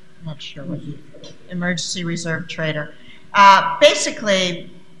reliability, I'm not sure what emergency reserve trader.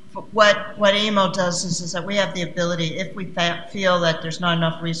 Basically, what AEMO does is that we have the ability, if we feel that there's not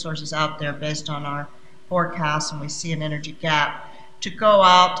enough resources out there based on our forecasts and we see an energy gap, to go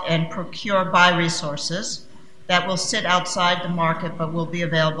out and buy resources that will sit outside the market but will be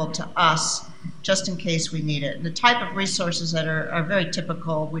available to us just in case we need it. And the type of resources that are very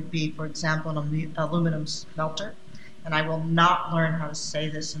typical would be, for example, an aluminum smelter. And I will not learn how to say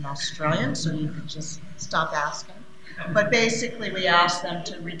this in Australian, so you can just stop asking. But basically, we ask them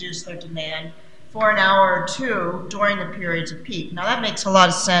to reduce their demand for an hour or two during the periods of peak. Now, that makes a lot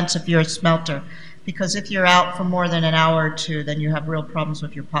of sense if you're a smelter, because if you're out for more than an hour or two, then you have real problems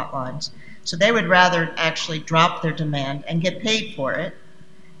with your pot lines. So they would rather actually drop their demand and get paid for it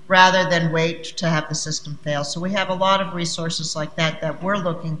rather than wait to have the system fail. So we have a lot of resources like that we're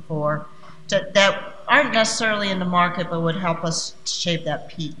looking for that aren't necessarily in the market but would help us shape that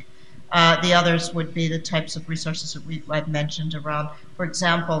peak. The others would be the types of resources that I've mentioned around, for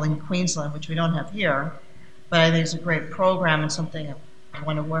example, in Queensland, which we don't have here, but I think it's a great program and something I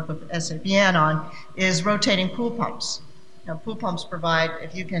want to work with SABN on, is rotating pool pumps. Now, pool pumps provide,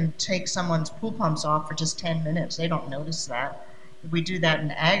 if you can take someone's pool pumps off for just 10 minutes, they don't notice that. If we do that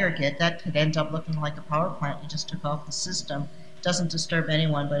in aggregate, that could end up looking like a power plant you just took off the system. It doesn't disturb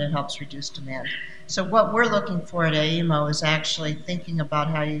anyone, but it helps reduce demand. So what we're looking for at AEMO is actually thinking about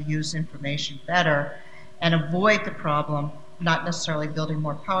how you use information better and avoid the problem, not necessarily building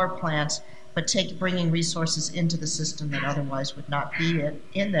more power plants, but bringing resources into the system that otherwise would not be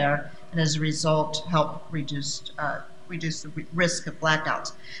in there, and as a result, help reduce the risk of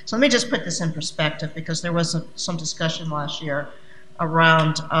blackouts. So let me just put this in perspective, because there was some discussion last year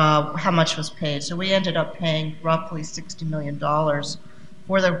around how much was paid. So we ended up paying roughly $60 million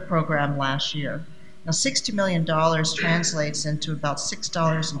for the program last year. Now, $60 million translates into about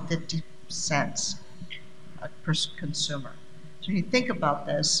 $6.50 per consumer. So when you think about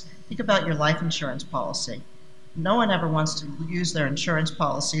this, think about your life insurance policy. No one ever wants to use their insurance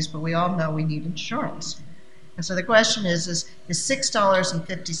policies, but we all know we need insurance. And so the question is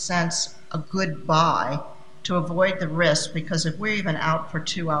 $6.50 a good buy to avoid the risk? Because if we're even out for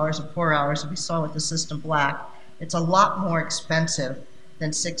 2 hours or 4 hours, and we saw with the system black, it's a lot more expensive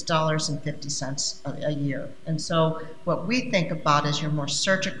than $6.50 a year. And so what we think about is you're more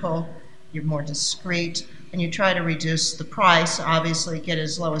surgical, you're more discreet, and you try to reduce the price, obviously get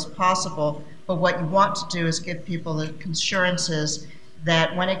as low as possible, but what you want to do is give people the assurances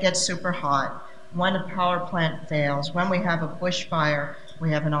that when it gets super hot, when a power plant fails, when we have a bushfire, we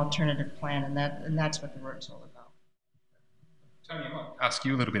have an alternative plan, and that's what the work's all about. Tony, I might ask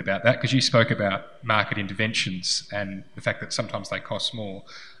you a little bit about that, because you spoke about market interventions and the fact that sometimes they cost more.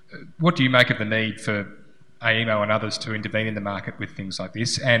 What do you make of the need for AEMO and others to intervene in the market with things like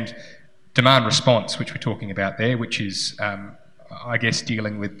this, and demand response, which we're talking about there, which is, I guess,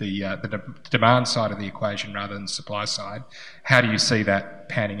 dealing with the demand side of the equation rather than the supply side? How do you see that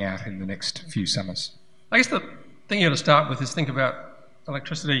panning out in the next few summers? I guess the thing you got to start with is think about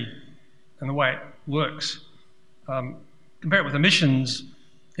electricity and the way it works. Compare it with emissions.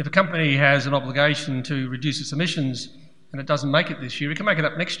 If a company has an obligation to reduce its emissions and it doesn't make it this year, it can make it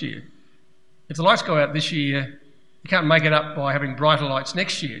up next year. If the lights go out this year, you can't make it up by having brighter lights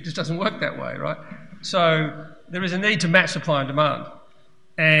next year. It just doesn't work that way, right? So there is a need to match supply and demand.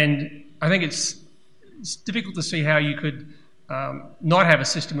 And I think it's difficult to see how you could not have a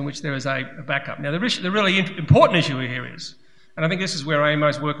system in which there is a backup. Now, the really important issue here is, and I think this is where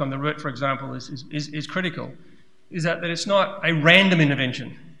AEMO's work on the RERT, for example, is critical, is that it's not a random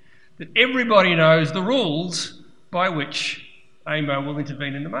intervention, that everybody knows the rules by which AEMO will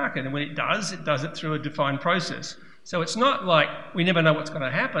intervene in the market. And when it does it through a defined process. So it's not like we never know what's going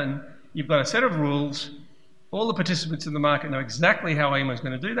to happen. You've got a set of rules. All the participants in the market know exactly how AEMO is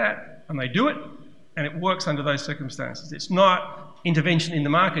going to do that, and they do it, and it works under those circumstances. It's not intervention in the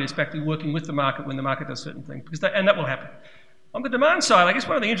market, it's actually working with the market when the market does certain things, and that will happen. On the demand side, I guess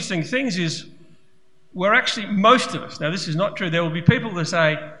one of the interesting things is we're actually, most of us, now this is not true, there will be people that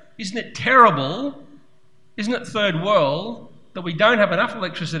say, isn't it terrible, isn't it third world, that we don't have enough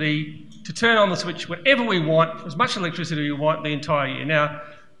electricity to turn on the switch whenever we want, as much electricity we want the entire year. Now,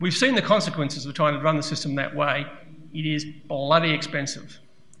 we've seen the consequences of trying to run the system that way. It is bloody expensive.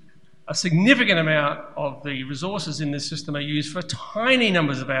 A significant amount of the resources in this system are used for tiny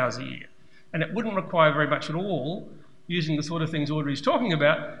numbers of hours a year. And it wouldn't require very much at all, using the sort of things Audrey's talking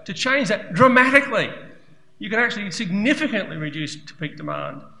about, to change that dramatically. You can actually significantly reduce peak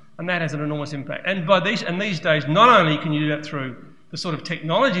demand, and that has an enormous impact. And these days, not only can you do that through the sort of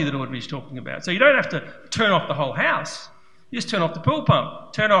technology that Audrey's talking about, so you don't have to turn off the whole house, you just turn off the pool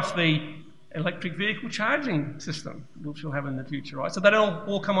pump, turn off the electric vehicle charging system, which we'll have in the future, right? So that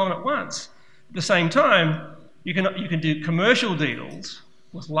all come on at once. At the same time, you can do commercial deals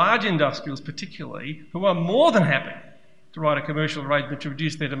with large industrials particularly, who are more than happy to write a commercial arrangement to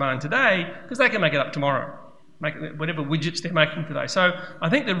reduce their demand today, because they can make it up tomorrow, make whatever widgets they're making today. So I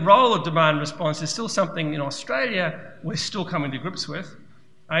think the role of demand response is still something in Australia we're still coming to grips with.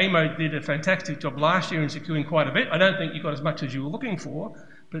 AEMO did a fantastic job last year in securing quite a bit. I don't think you got as much as you were looking for,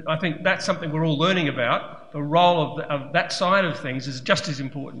 but I think that's something we're all learning about. The role of that side of things is just as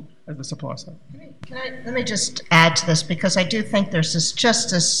important as the supply side. Let me just add to this, because I do think there's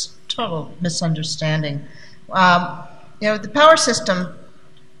this total misunderstanding. The power system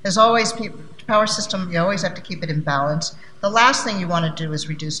is always, you always have to keep it in balance. The last thing you want to do is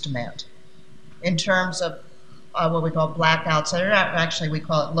reduce demand in terms of what we call blackouts. Actually, we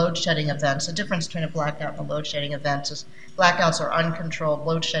call it load shedding events. The difference between a blackout and a load shedding event is blackouts are uncontrolled,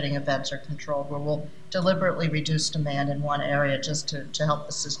 load shedding events are controlled, where we'll deliberately reduce demand in one area just to help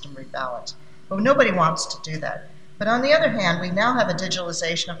the system rebalance. But nobody wants to do that. But on the other hand, we now have a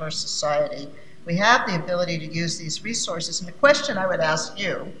digitalization of our society. We have the ability to use these resources. And the question I would ask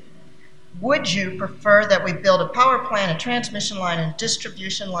you, would you prefer that we build a power plant, a transmission line, and a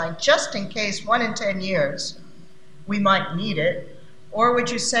distribution line just in case 1 in 10 years we might need it? Or would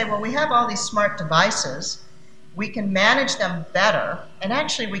you say, well, we have all these smart devices, we can manage them better, and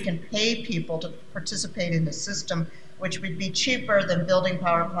actually we can pay people to participate in the system, which would be cheaper than building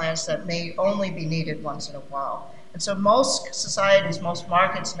power plants that may only be needed once in a while. And so most societies, most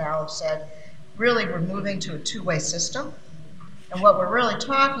markets now have said, really we're moving to a two-way system. And what we're really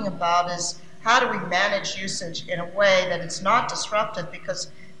talking about is how do we manage usage in a way that it's not disruptive, because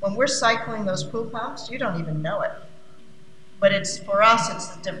when we're cycling those pool pumps, you don't even know it. But for us, it's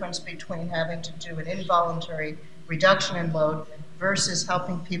the difference between having to do an involuntary reduction in load versus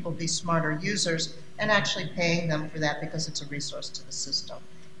helping people be smarter users and actually paying them for that because it's a resource to the system.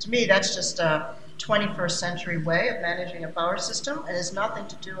 To me, that's just a 21st century way of managing a power system, and has nothing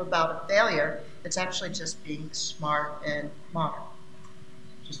to do about a failure. It's actually just being smart and modern.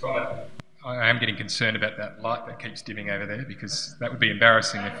 Just on that, I am getting concerned about that light that keeps dimming over there, because that would be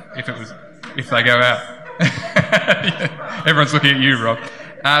embarrassing if they go out. Yeah, everyone's looking at you, Rob.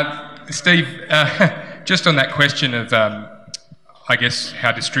 Steve, just on that question of, I guess,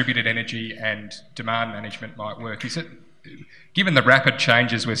 how distributed energy and demand management might work, is it, given the rapid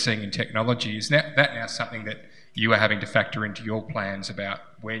changes we're seeing in technology, is that now something that you are having to factor into your plans about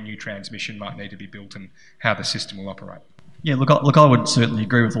where new transmission might need to be built and how the system will operate? Yeah, look, I would certainly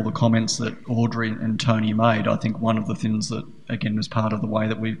agree with all the comments that Audrey and Tony made. I think one of the things that, again, was part of the way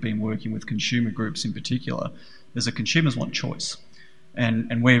that we've been working with consumer groups in particular, is that consumers want choice.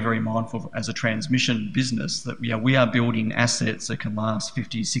 And we're very mindful as a transmission business that we are building assets that can last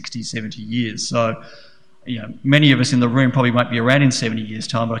 50, 60, 70 years. So, many of us in the room probably won't be around in 70 years'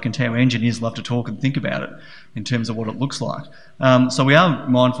 time, but I can tell engineers love to talk and think about it in terms of what it looks like. So we are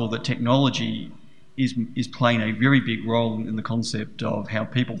mindful that technology is playing a very big role in the concept of how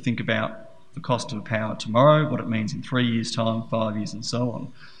people think about the cost of power tomorrow, what it means in 3 years' time, 5 years, and so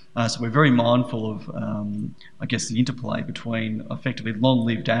on. So we're very mindful of, I guess, the interplay between effectively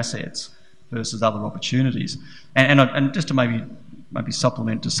long-lived assets versus other opportunities. And just to maybe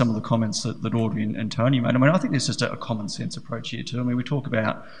supplement to some of the comments that Audrey and Tony made, I think there's just a common sense approach here too. We talk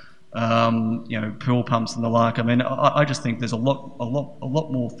about pool pumps and the like. I just think there's a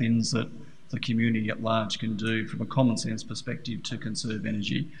lot more things that the community at large can do from a common sense perspective to conserve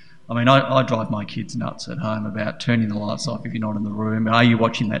energy. I drive my kids nuts at home about turning the lights off if you're not in the room. Are you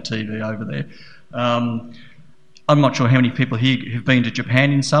watching that TV over there? I'm not sure how many people here have been to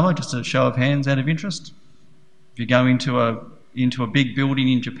Japan in summer, just a show of hands out of interest. If you go into a big building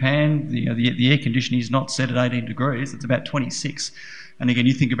in Japan, the air conditioning is not set at 18 degrees, it's about 26. And again,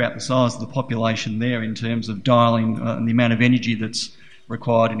 you think about the size of the population there in terms of dialing and the amount of energy that's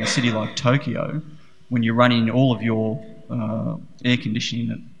required in a city like Tokyo, when you're running all of your air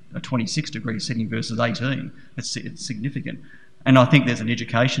conditioning at a 26 degree setting versus 18, it's significant. And I think there's an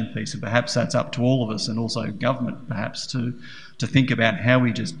education piece, and perhaps that's up to all of us and also government perhaps to think about how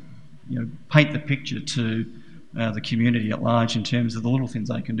we just paint the picture to the community at large in terms of the little things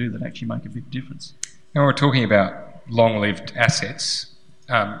they can do that actually make a big difference. Now we're talking about long-lived assets.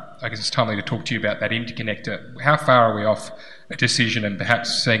 I guess it's timely to talk to you about that interconnector. How far are we off a decision and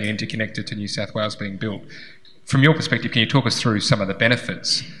perhaps seeing an interconnector to New South Wales being built? From your perspective, can you talk us through some of the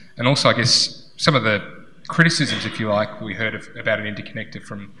benefits and also, I guess, some of the criticisms, if you like, we heard about an interconnector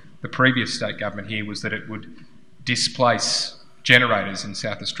from the previous state government here was that it would displace generators in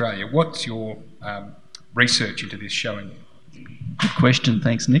South Australia. What's your research into this showing? Good question,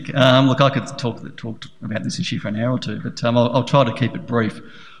 thanks, Nick. Look, I could talk about this issue for an hour or two, but I'll try to keep it brief.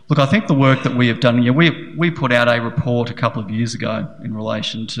 Look, I think the work that we have done, we put out a report a couple of years ago in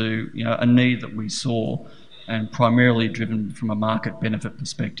relation to a need that we saw, and primarily driven from a market benefit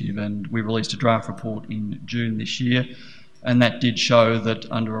perspective, and we released a draft report in June this year, and that did show that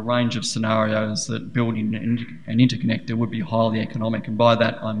under a range of scenarios that building an interconnector would be highly economic, and by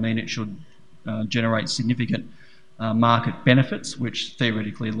that I mean it should generate significant market benefits, which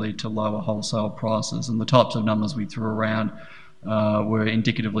theoretically lead to lower wholesale prices. And the types of numbers we threw around were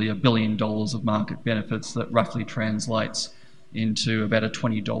indicatively $1 billion of market benefits that roughly translates into about a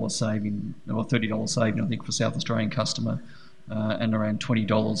 $20 saving, or $30 saving, I think, for South Australian customer, and around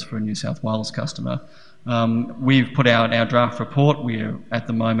 $20 for a New South Wales customer. We've put out our draft report. We're at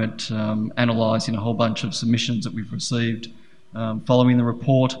the moment analysing a whole bunch of submissions that we've received following the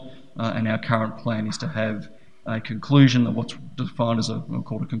report, and our current plan is to have a conclusion, that what's defined as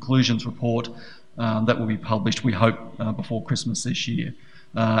called a conclusions report, that will be published, we hope, before Christmas this year.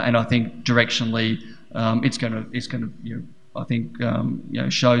 And I think directionally, it's going to I think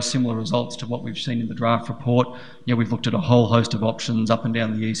show similar results to what we've seen in the draft report. We've looked at a whole host of options up and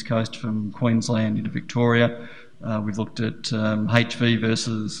down the east coast, from Queensland into Victoria. We've looked at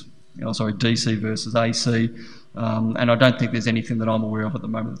DC versus AC. And I don't think there's anything that I'm aware of at the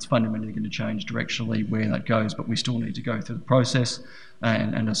moment that's fundamentally going to change directionally where that goes, but we still need to go through the process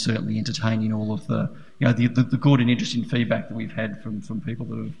and are certainly entertaining all of the good and interesting feedback that we've had from people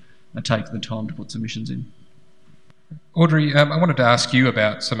that have taken the time to put submissions in. Audrey, I wanted to ask you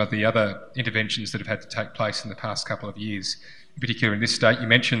about some of the other interventions that have had to take place in the past couple of years, in particular in this state. You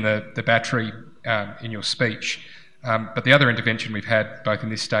mentioned the battery in your speech. But the other intervention we've had both in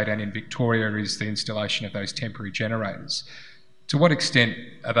this state and in Victoria is the installation of those temporary generators. To what extent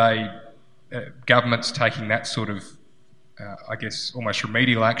are they, governments taking that sort of, I guess, almost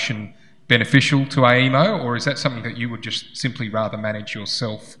remedial action beneficial to AEMO, or is that something that you would just simply rather manage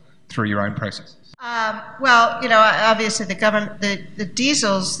yourself through your own processes? Well, obviously the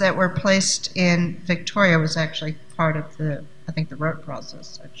diesels that were placed in Victoria was actually part of the road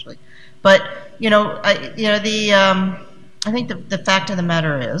process, actually. But I think the fact of the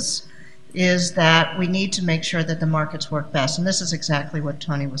matter is that we need to make sure that the markets work best, and this is exactly what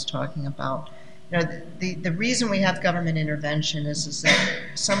Tony was talking about. The reason we have government intervention is that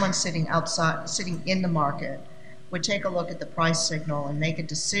someone sitting in the market would take a look at the price signal and make a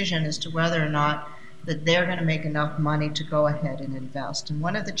decision as to whether or not that they're going to make enough money to go ahead and invest. And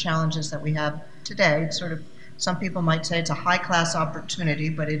one of the challenges that we have today, some people might say it's a high-class opportunity,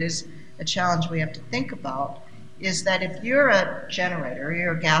 but it is a challenge we have to think about, is that if you're a generator,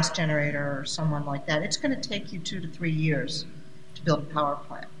 you're a gas generator or someone like that, it's going to take you 2 to 3 years to build a power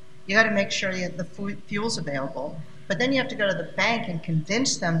plant. You got to make sure you have the fuel's available, but then you have to go to the bank and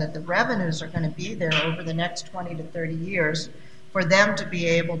convince them that the revenues are going to be there over the next 20 to 30 years for them to be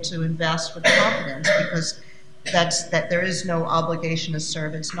able to invest with confidence, because that there is no obligation to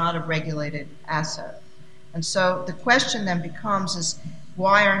serve. It's not a regulated asset. And so the question then becomes is,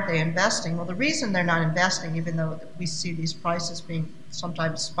 why aren't they investing? Well, the reason they're not investing, even though we see these prices being,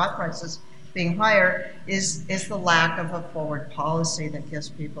 sometimes spot prices being higher, is the lack of a forward policy that gives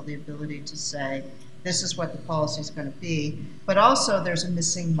people the ability to say, this is what the policy is going to be. But also there's a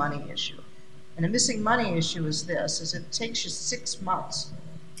missing money issue. And a missing money issue is it takes you 6 months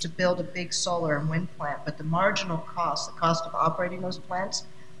to build a big solar and wind plant, but the marginal cost, the cost of operating those plants,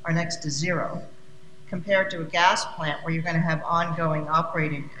 are next to zero, compared to a gas plant where you're going to have ongoing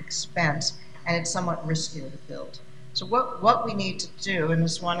operating expense, and it's somewhat riskier to build. So what we need to do, and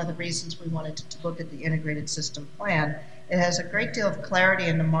this is one of the reasons we wanted to look at the integrated system plan, it has a great deal of clarity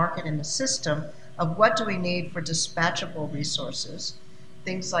in the market and the system of what do we need for dispatchable resources,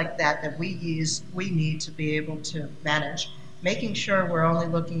 things like that we need to be able to manage, making sure we're only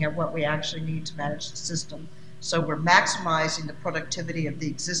looking at what we actually need to manage the system. So we're maximizing the productivity of the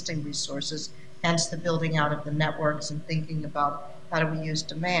existing resources, hence the building out of the networks and thinking about how do we use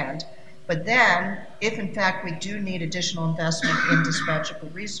demand. But then, if in fact we do need additional investment in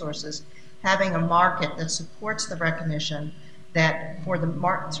dispatchable resources, having a market that supports the recognition that for the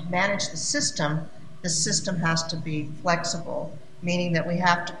market to manage the system, the system has to be flexible, meaning that we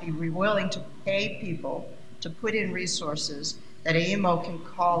have to be willing to pay people to put in resources that AEMO can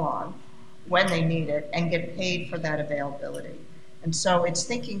call on when they need it and get paid for that availability. And so it's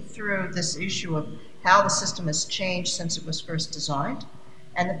thinking through this issue of how the system has changed since it was first designed.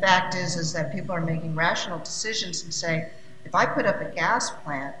 And the fact is that people are making rational decisions and say, if I put up a gas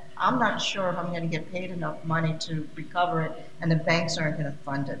plant, I'm not sure if I'm going to get paid enough money to recover it, and the banks aren't going to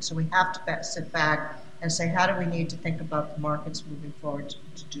fund it. So we have to sit back and say, how do we need to think about the markets moving forward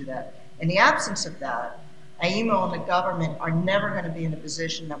to do that? In the absence of that, AEMO and the government are never going to be in a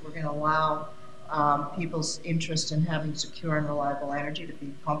position that we're going to allow people's interest in having secure and reliable energy to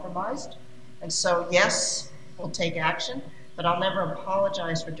be compromised. And so, yes, we'll take action, but I'll never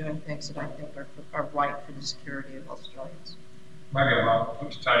apologize for doing things that I think are right for the security of Australians. Maybe I'll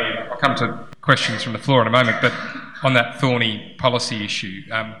put to Tony. I'll come to questions from the floor in a moment, but on that thorny policy issue,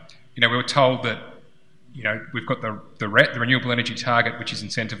 we were told that we've got the renewable energy target, which is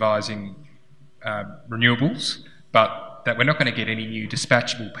incentivising renewables, but that we're not going to get any new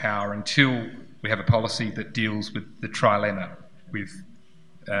dispatchable power until we have a policy that deals with the trilemma, with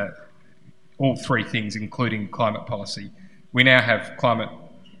all three things, including climate policy. We now have climate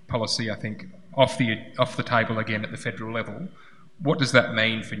policy, I think, off the table again at the federal level. What does that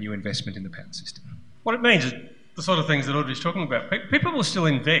mean for new investment in the power system? What it means is the sort of things that Audrey's talking about. People will still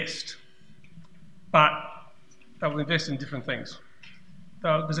invest, but they will invest in different things.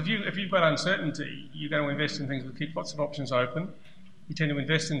 Because if you've got uncertainty, you're going to invest in things that keep lots of options open. You tend to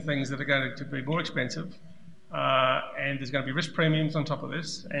invest in things that are going to be more expensive, and there's going to be risk premiums on top of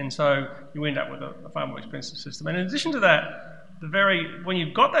this, and so you end up with a far more expensive system. And in addition to that, when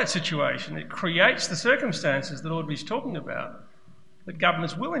you've got that situation, it creates the circumstances that Audrey's talking about, that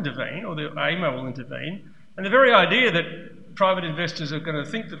governments will intervene, or the AEMO will intervene, and the very idea that private investors are going to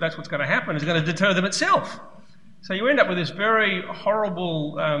think that that's what's going to happen is going to deter them itself. So you end up with this very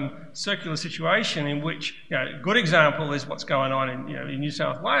horrible circular situation in which, a good example is what's going on in New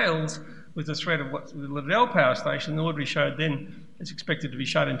South Wales with the threat of the Liddell Power Station. Audrey showed then it's expected to be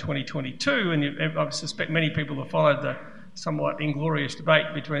shut in 2022, and I suspect many people have followed the somewhat inglorious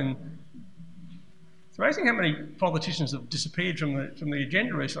debate between. It's amazing how many politicians have disappeared from the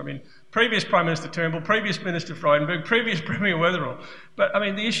agenda recently. I mean, previous Prime Minister Turnbull, previous Minister Frydenberg, previous Premier Weatherall. But I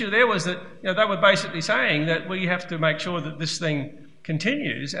mean, the issue there was that they were basically saying that we have to make sure that this thing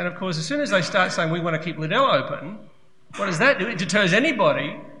continues. And of course, as soon as they start saying we want to keep Liddell open, what does that do? It deters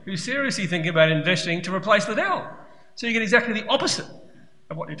anybody who's seriously thinking about investing to replace Liddell. So you get exactly the opposite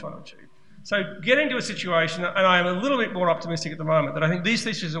of what you're trying to achieve. So getting to a situation, and I am a little bit more optimistic at the moment, that I think these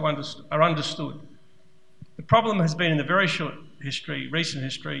issues are understood. The problem has been in the very short history, recent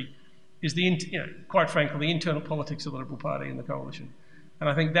history, is quite frankly, the internal politics of the Liberal Party and the coalition. And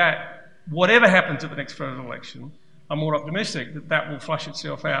I think that whatever happens at the next federal election, I'm more optimistic that will flush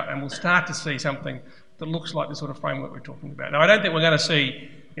itself out and we'll start to see something that looks like the sort of framework we're talking about. Now, I don't think we're going to see,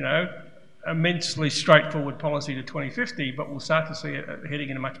 immensely straightforward policy to 2050, but we'll start to see it heading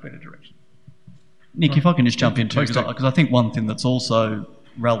in a much better direction. Nick, if I can just jump in too, because I think one thing that's also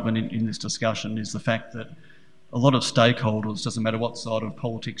relevant in this discussion is the fact that a lot of stakeholders, doesn't matter what side of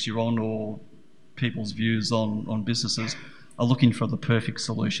politics you're on or people's views on businesses, are looking for the perfect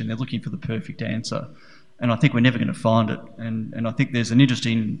solution. They're looking for the perfect answer. And I think we're never going to find it. And I think there's an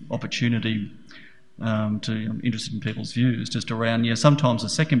interesting opportunity I'm interested in people's views, just around, sometimes the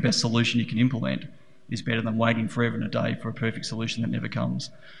second best solution you can implement is better than waiting forever and a day for a perfect solution that never comes.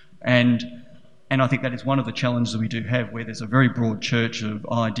 And I think that is one of the challenges that we do have, where there's a very broad church of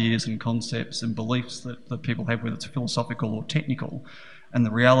ideas and concepts and beliefs that people have, whether it's philosophical or technical. And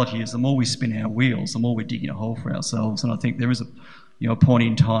the reality is the more we spin our wheels, the more we're digging a hole for ourselves. And I think there is a point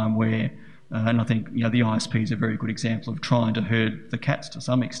in time where, and I think the ISP is a very good example of trying to herd the cats to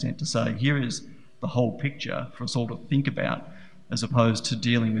some extent, to say, here is the whole picture for us all to think about, as opposed to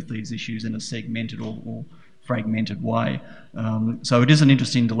dealing with these issues in a segmented or fragmented way. So it is an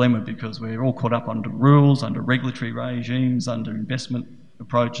interesting dilemma because we're all caught up under rules, under regulatory regimes, under investment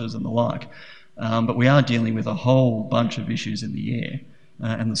approaches and the like. But we are dealing with a whole bunch of issues in the air,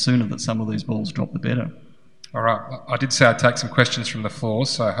 and the sooner that some of these balls drop, the better. All right. I did say I'd take some questions from the floor,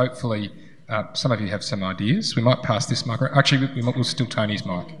 so hopefully some of you have some ideas. We might pass this mic. Actually, we'll steal Tony's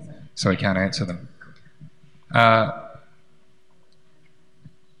mic so he can't answer them.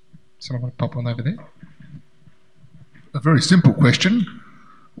 Someone want to pop one over there? A very simple question.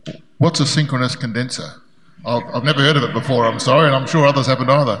 What's a synchronous condenser? I've never heard of it before, I'm sorry, and I'm sure others haven't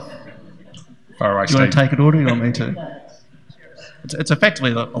either. Far away, Do you want to take it, Audrey, or me too? it's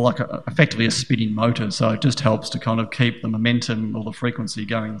effectively effectively a spinning motor, so it just helps to kind of keep the momentum or the frequency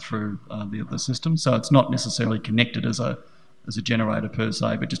going through the system. So it's not necessarily connected as a generator per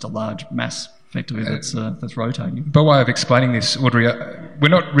se, but just a large mass effectively that's rotating. By way of explaining this, Audrey, we're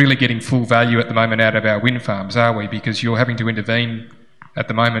not really getting full value at the moment out of our wind farms, are we? Because you're having to intervene at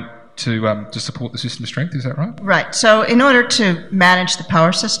the moment to support the system strength, is that right? Right. So in order to manage the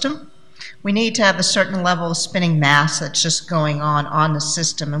power system, we need to have a certain level of spinning mass that's just going on the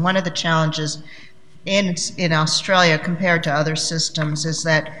system. And one of the challenges in Australia compared to other systems is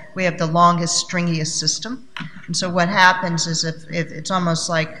that we have the longest, stringiest system. And so what happens is if it's almost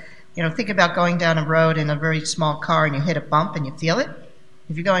like, think about going down a road in a very small car and you hit a bump and you feel it.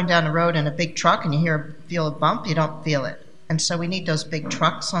 If you're going down the road in a big truck and you feel a bump, you don't feel it. And so we need those big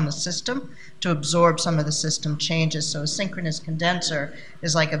trucks on the system to absorb some of the system changes. So a synchronous condenser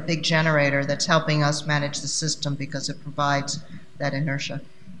is like a big generator that's helping us manage the system because it provides that inertia.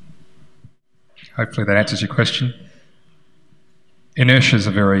 Hopefully that answers your question. Inertia is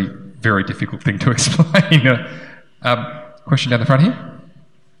a very, very difficult thing to explain. Question down the front here.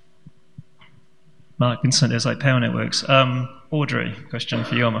 Mark Vincent, SA Power Networks. Audrey, question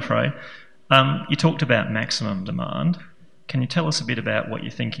for you, I'm afraid. You talked about maximum demand. Can you tell us a bit about what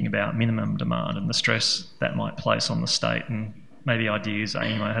you're thinking about minimum demand and the stress that might place on the state and maybe ideas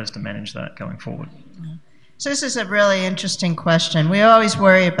AEMO has to manage that going forward? So this is a really interesting question. We always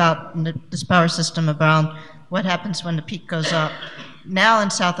worry about this power system about what happens when the peak goes up. Now in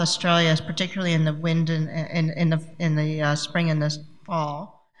South Australia, particularly in the wind in the spring and the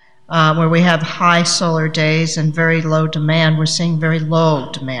fall, where we have high solar days and very low demand, we're seeing very low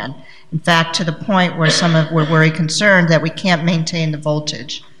demand. In fact, to the point where we're very concerned that we can't maintain the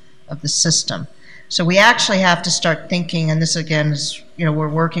voltage of the system. So we actually have to start thinking, and this again is, we're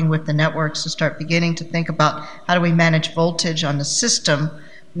working with the networks to start beginning to think about how do we manage voltage on the system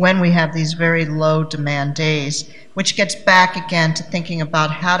when we have these very low demand days, which gets back again to thinking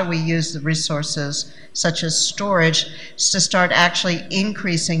about how do we use the resources such as storage to start actually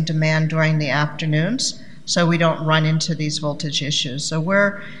increasing demand during the afternoons so we don't run into these voltage issues. So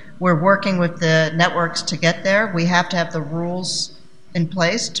we're working with the networks to get there. We have to have the rules in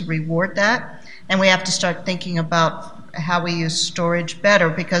place to reward that. And we have to start thinking about how we use storage better,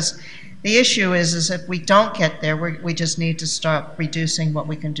 because the issue is if we don't get there, we just need to start reducing what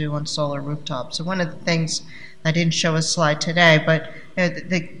we can do on solar rooftops. So one of the things, I didn't show a slide today, but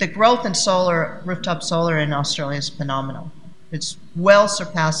the growth in rooftop solar in Australia is phenomenal. It's well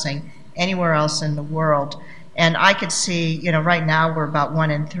surpassing anywhere else in the world. And I could see, right now we're about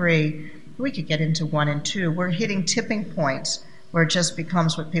 1 in 3. We could get into 1 in 2. We're hitting tipping points where it just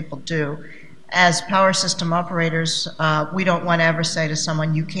becomes what people do. As power system operators, we don't want to ever say to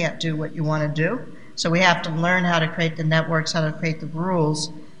someone, you can't do what you want to do. So we have to learn how to create the networks, how to create the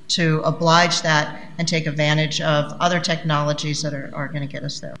rules to oblige that and take advantage of other technologies that are going to get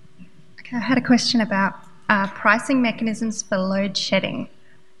us there. Okay, I had a question about pricing mechanisms for load shedding.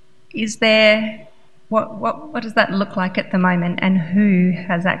 Is there, what does that look like at the moment, and who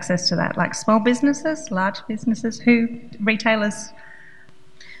has access to that? Like small businesses, large businesses, retailers?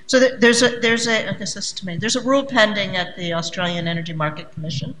 So there's a rule pending at the Australian Energy Market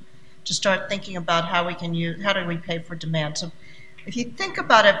Commission to start thinking about how do we pay for demand. So if you think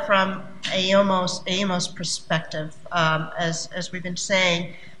about it from AEMO's perspective, as we've been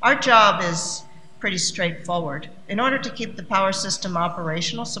saying, our job is pretty straightforward. In order to keep the power system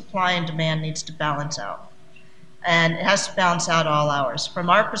operational, supply and demand needs to balance out. And it has to balance out all hours. From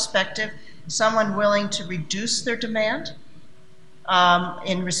our perspective, someone willing to reduce their demand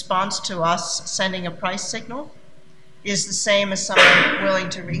in response to us sending a price signal is the same as someone willing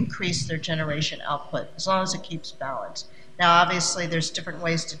to increase their generation output, as long as it keeps balance. Now, obviously, there's different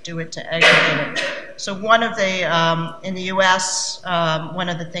ways to do it, to aggregate it. So one of the, in the US, one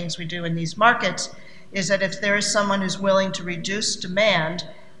of the things we do in these markets is that if there is someone who's willing to reduce demand,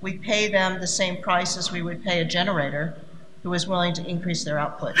 we pay them the same price as we would pay a generator who is willing to increase their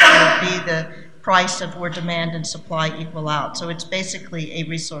output. It would be the price of where demand and supply equal out. So it's basically a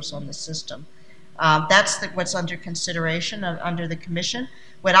resource on the system. That's what's under consideration under the commission.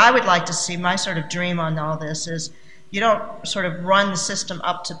 What I would like to see, my sort of dream on all this is, you don't sort of run the system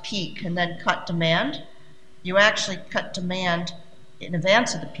up to peak and then cut demand. You actually cut demand in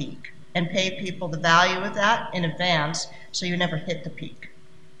advance of the peak and pay people the value of that in advance so you never hit the peak.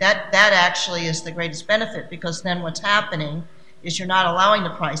 That actually is the greatest benefit, because then what's happening is you're not allowing the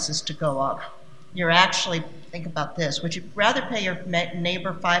prices to go up. You're actually, think about this, would you rather pay your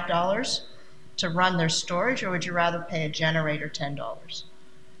neighbor $5 to run their storage, or would you rather pay a generator $10?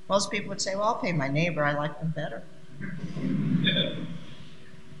 Most people would say, well, I'll pay my neighbor, I like them better.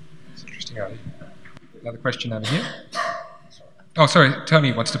 That's interesting, Audrey. Another question over here. Oh, sorry,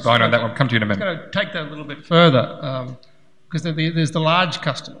 Tony wants to bite on that one. Come to you in a minute. I'm going to take that a little bit further, because there's the large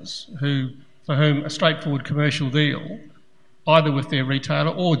customers for whom a straightforward commercial deal, either with their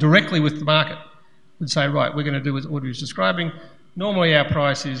retailer or directly with the market, would say, right, we're going to do what Audrey was describing. Normally our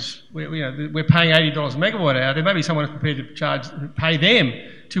price is, we're paying $80 a megawatt hour. There may be someone who's prepared to pay them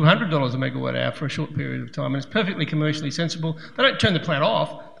 $200 a megawatt hour for a short period of time, and it's perfectly commercially sensible. They don't turn the plant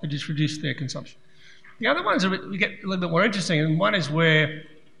off, they just reduce their consumption. The other ones we get a little bit more interesting, and one is where,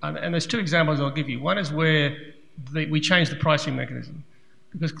 and there's two examples I'll give you. One is where we change the pricing mechanism,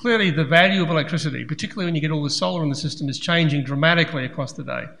 because clearly the value of electricity, particularly when you get all the solar in the system, is changing dramatically across the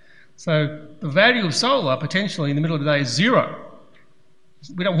day. So the value of solar potentially in the middle of the day is zero.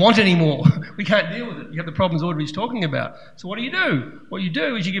 We don't want any more. We can't deal with it. You have the problems Audrey's talking about. So what do? What you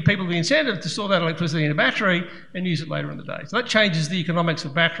do is you give people the incentive to store that electricity in a battery and use it later in the day. So that changes the economics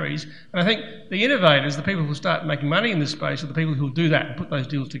of batteries. And I think the innovators, the people who start making money in this space, are the people who will do that and put those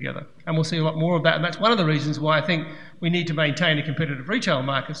deals together. And we'll see a lot more of that. And that's one of the reasons why I think we need to maintain a competitive retail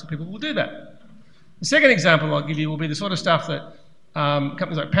market so people will do that. The second example I'll give you will be the sort of stuff that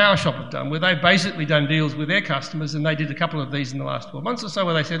companies like PowerShop have done, where they've basically done deals with their customers, and they did a couple of these in the last 12 months or so,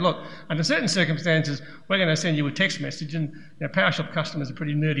 where they said, look, under certain circumstances, we're going to send you a text message, and PowerShop customers are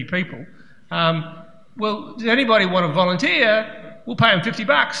pretty nerdy people. Well, does anybody want to volunteer? We'll pay them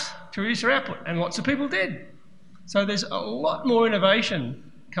 $50 to reduce their output, and lots of people did. So there's a lot more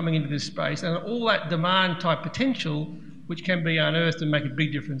innovation coming into this space, and all that demand type potential, which can be unearthed and make a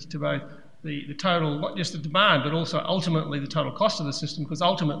big difference to both the total, not just the demand, but also ultimately the total cost of the system, because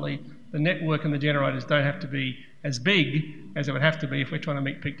ultimately the network and the generators don't have to be as big as it would have to be if we're trying to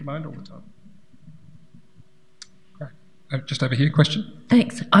meet peak demand all the time. Great. Just over here, question?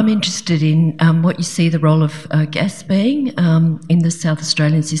 Thanks. I'm interested in what you see the role of gas being in the South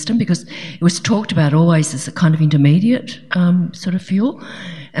Australian system, because it was talked about always as a kind of intermediate sort of fuel,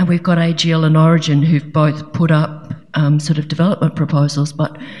 and we've got AGL and Origin who've both put up sort of development proposals,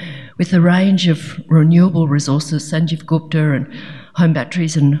 but with a range of renewable resources, Sanjeev Gupta and home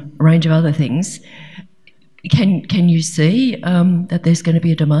batteries and a range of other things, can you see that there's going to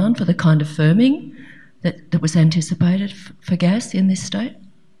be a demand for the kind of firming that was anticipated for gas in this state?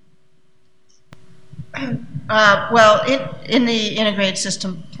 Well, in the integrated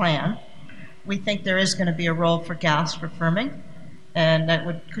system plan, we think there is going to be a role for gas for firming, and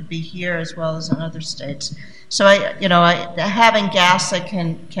that could be here as well as in other states. So having gas that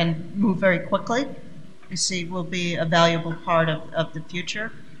can move very quickly, you see, will be a valuable part of the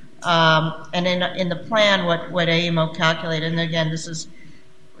future. And in the plan, what AEMO calculated, and again, this is,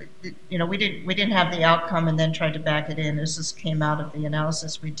 we didn't have the outcome and then tried to back it in. This came out of the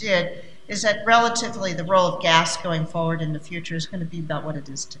analysis we did, is that relatively the role of gas going forward in the future is going to be about what it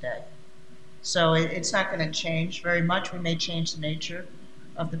is today. So it's not going to change very much. We may change the nature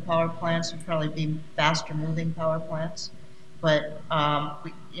of the power plants, would probably be faster moving power plants, but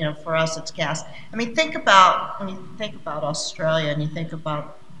for us it's gas. I mean, when you think about Australia and you think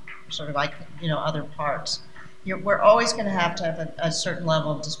about sort of like other parts, we're always going to have a certain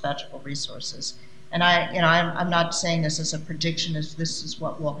level of dispatchable resources. And I'm not saying this as a prediction as this is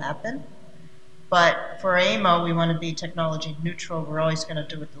what will happen, but for AEMO we want to be technology neutral. We're always going to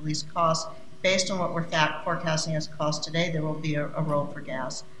do it at the least cost. Based on what we're forecasting as cost today, there will be a role for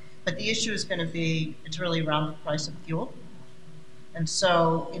gas. But the issue is going to be, it's really around the price of fuel. And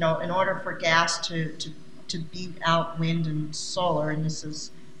so, in order for gas to beat out wind and solar, and this is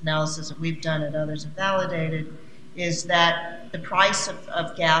analysis that we've done and others have validated, is that the price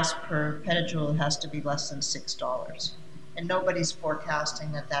of gas per petajoule has to be less than $6. And nobody's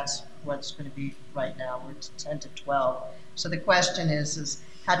forecasting that that's what's going to be right now. We're 10 to 12. So the question is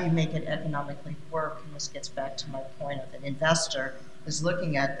how do you make it economically work? And this gets back to my point of an investor is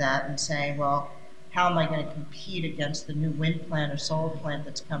looking at that and saying, well, how am I going to compete against the new wind plant or solar plant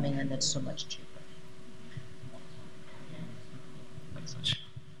that's coming in that's so much cheaper?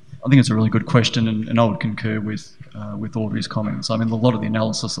 I think it's a really good question, and I would concur with Audrey's comments. I mean, a lot of the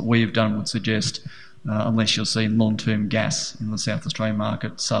analysis that we've done would suggest, unless you're seeing long-term gas in the South Australian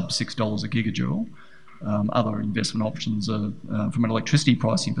market sub $6 a gigajoule, other investment options are, from an electricity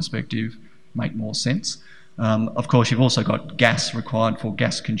pricing perspective, make more sense. Of course, you've also got gas required for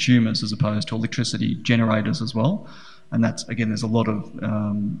gas consumers as opposed to electricity generators as well, and that's, again, there's a lot of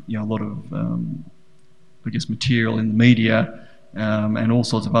material in the media and all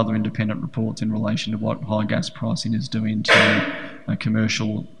sorts of other independent reports in relation to what high gas pricing is doing to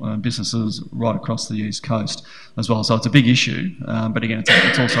commercial businesses right across the East Coast as well. So it's a big issue, but again,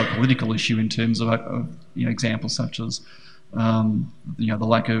 it's also a political issue in terms of examples such as the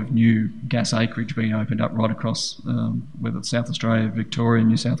lack of new gas acreage being opened up right across, whether it's South Australia, Victoria,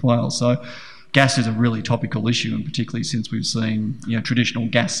 New South Wales. So gas is a really topical issue, and particularly since we've seen traditional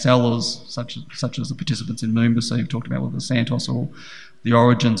gas sellers, such as the participants in Moomba, who've talked about whether Santos or the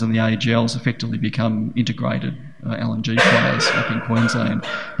Origins and the AGLs effectively become integrated LNG players up in Queensland.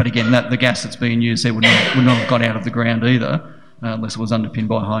 But again, the gas that's being used there would not have got out of the ground either, unless it was underpinned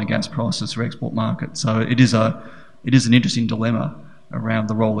by high gas prices for export markets. So it is an interesting dilemma around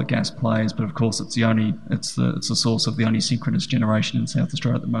the role that gas plays. But of course, it's the source of the only synchronous generation in South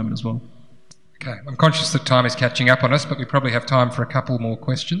Australia at the moment as well. Okay, I'm conscious that time is catching up on us, but we probably have time for a couple more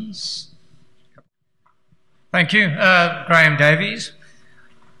questions. Thank you. Graham Davies.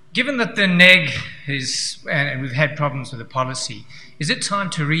 Given that the NEG is, and we've had problems with the policy, is it time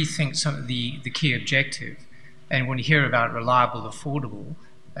to rethink some of the key objective? And when you hear about reliable, affordable,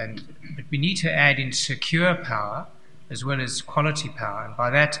 but we need to add in secure power as well as quality power, and by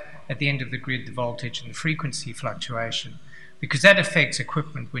that, at the end of the grid, the voltage and the frequency fluctuation, because that affects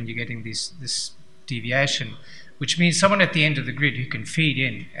equipment when you're getting this deviation, which means someone at the end of the grid who can feed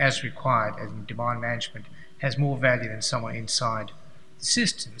in as required, as in demand management, has more value than someone inside the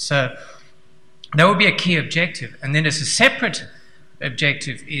system. So that would be a key objective. And then as a separate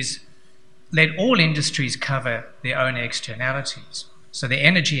objective is let all industries cover their own externalities. So the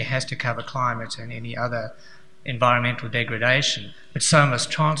energy has to cover climate and any other environmental degradation, but so must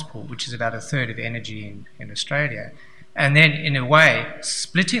transport, which is about a third of energy in Australia. And then, in a way,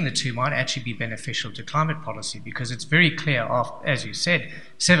 splitting the two might actually be beneficial to climate policy, because it's very clear, as you said,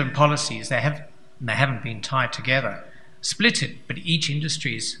 7 policies, they haven't been tied together. Split it, but each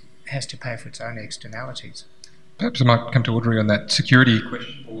industry has to pay for its own externalities. Perhaps I might come to Audrey on that security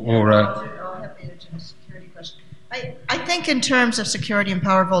question. I'll have the answer to the security question. I think in terms of security and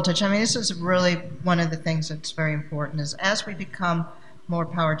power voltage, this is really one of the things that's very important, is as we become more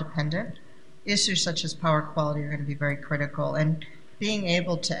power dependent, issues such as power quality are going to be very critical, and being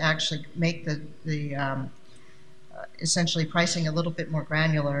able to actually make the essentially pricing a little bit more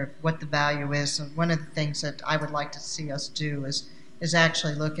granular of what the value is. And one of the things that I would like to see us do is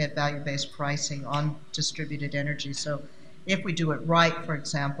actually look at value-based pricing on distributed energy. So if we do it right, for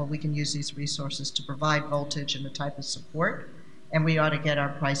example, we can use these resources to provide voltage and the type of support, and we ought to get our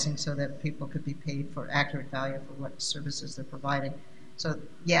pricing so that people could be paid for accurate value for what services they're providing. So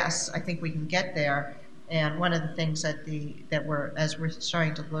yes, I think we can get there. And one of the things as we're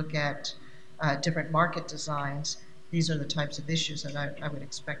starting to look at different market designs, these are the types of issues that I would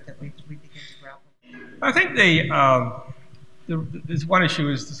expect that we begin to grapple. I think there's one issue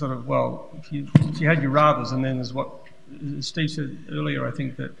is the sort of, if you had your rathers, and then there's what Steve said earlier, I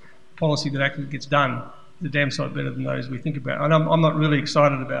think that policy that actually gets done is a damn sight better than those we think about. And I'm not really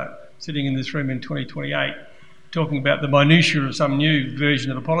excited about sitting in this room in 2028 talking about the minutiae of some new version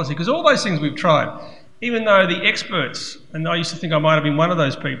of a policy, because all those things we've tried, even though the experts, and I used to think I might have been one of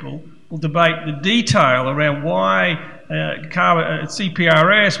those people, will debate the detail around why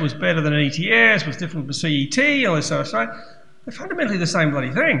CPRS was better than an ETS, was different from CET, and all so they're fundamentally the same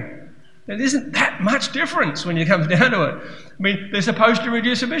bloody thing. There isn't that much difference when it comes down to it. They're supposed to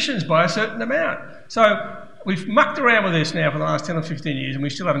reduce emissions by a certain amount. So we've mucked around with this now for the last 10 or 15 years, and we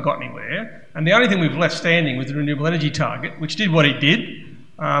still haven't got anywhere. And the only thing we've left standing was the renewable energy target, which did what it did,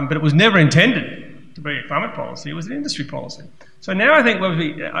 but it was never intended to be a climate policy. It was an industry policy. So now I think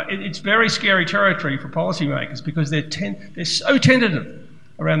it's very scary territory for policymakers, because they're so tentative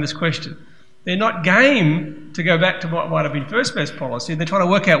around this question. They're not game to go back to what might have been first best policy. They're trying to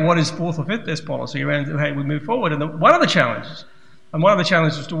work out what is fourth or fifth best policy around how we move forward. And one of the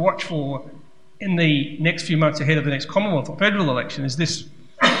challenges to watch for in the next few months ahead of the next Commonwealth or federal election is this.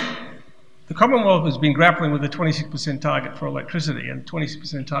 The Commonwealth has been grappling with a 26% target for electricity and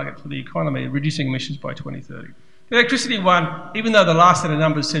 26% target for the economy, reducing emissions by 2030. The electricity one, even though the last set of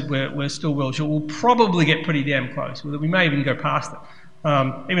numbers said we're still well short, we'll probably get pretty damn close. We may even go past it.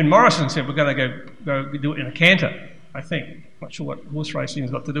 Even Morrison said we're going to go do it in a canter, I think. Not sure what horse racing's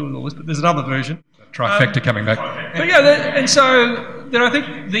got to do with all this, but there's another version. Trifecta coming back. But yeah, and so then I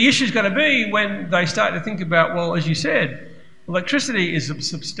think the issue's going to be when they start to think about, well, as you said, electricity is a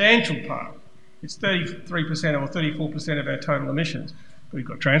substantial part. It's 33% or 34% of our total emissions. But we've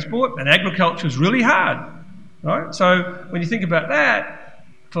got transport, and agriculture is really hard, right? So when you think about that,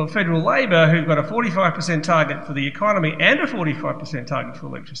 for federal Labor, who've got a 45% target for the economy and a 45% target for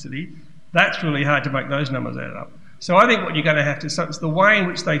electricity, that's really hard to make those numbers add up. So I think what you're going to have to, so it's the way in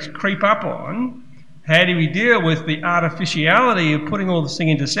which they creep up on, how do we deal with the artificiality of putting all this thing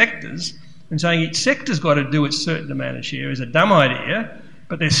into sectors and saying each sector's got to do its certain amount of share is a dumb idea,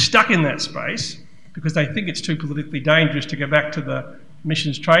 but they're stuck in that space. because they think it's too politically dangerous to go back to the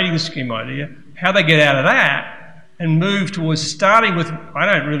emissions trading scheme idea, how they get out of that and move towards starting with, I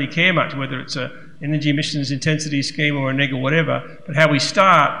don't really care much whether it's a energy emissions intensity scheme or a neg or whatever, but how we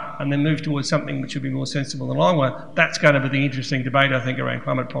start and then move towards something which will be more sensible in the long run. That's going to be the interesting debate, I think, around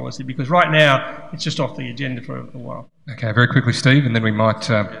climate policy, because right now it's just off the agenda for a while. Okay, very quickly, Steve, and then we might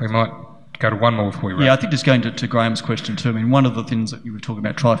go to one more before we wrap. Yeah, I think just going to Graham's question too. I mean, one of the things that you were talking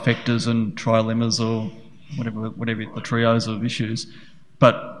about, trifectas and trilemmas or whatever the trios of issues,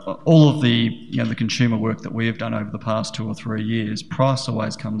 but all of the the consumer work that we have done over the past 2 or 3 years, price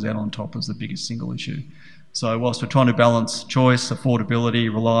always comes out on top as the biggest single issue. So whilst we're trying to balance choice,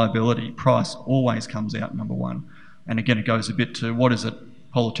 affordability, reliability, price always comes out number one. And again, it goes a bit to what is it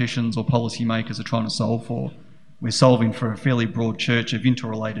politicians or policymakers are trying to solve for. We're solving for a fairly broad church of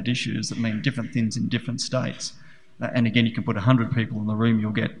interrelated issues that mean different things in different states. And again, you can put 100 people in the room,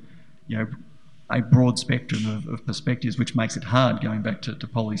 you'll get a broad spectrum of perspectives, which makes it hard going back to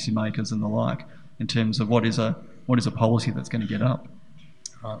policymakers and the like in terms of what is a policy that's going to get up.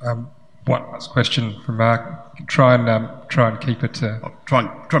 One last question from Mark. Try and keep it. I'll try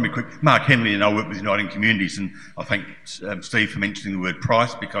and be quick. Mark Henley and I work with Uniting Communities, and I thank Steve for mentioning the word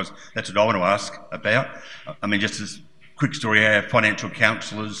price, because that's what I want to ask about. I mean, just as a quick story, our financial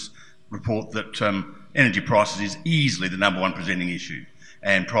counsellors report that energy prices is easily the number one presenting issue,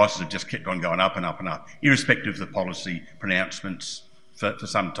 and prices have just kept on going up and up and up, irrespective of the policy pronouncements for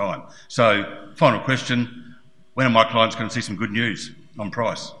some time. So, final question, when are my clients going to see some good news on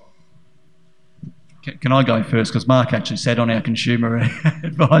price? Can I go first? Because Mark actually sat on our consumer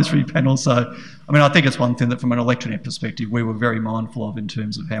advisory panel. So, I mean, I think it's one thing that from an ElectraNet perspective, we were very mindful of in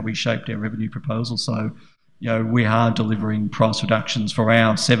terms of how we shaped our revenue proposal. So, we are delivering price reductions for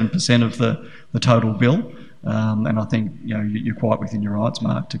our 7% of the total bill. And I think, you're quite within your rights,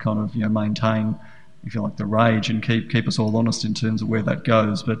 Mark, to kind of, maintain, if you like, the rage and keep us all honest in terms of where that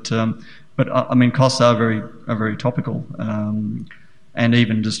goes. But I mean, costs are very topical. And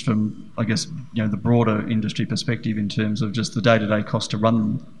even just from, I guess, the broader industry perspective in terms of just the day-to-day cost to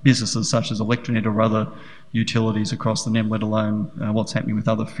run businesses such as ElectraNet or other utilities across the NEM, let alone what's happening with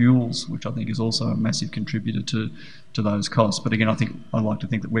other fuels, which I think is also a massive contributor to those costs. But again, I like to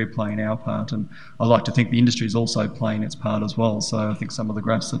think that we're playing our part, and I like to think the industry is also playing its part as well. So I think some of the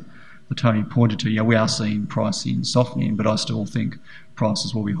graphs that Tony pointed to, we are seeing pricing softening, but I still think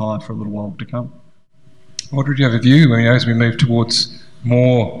prices will be high for a little while to come. Audrey, do you have a view? I mean, as we move towards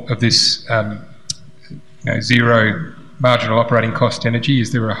more of this zero marginal operating cost energy,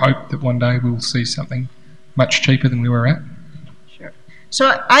 is there a hope that one day we'll see something much cheaper than we were at? Sure.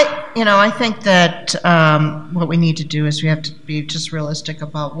 So I think that what we need to do is we have to be just realistic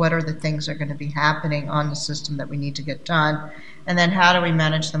about what are the things that are going to be happening on the system that we need to get done, and then how do we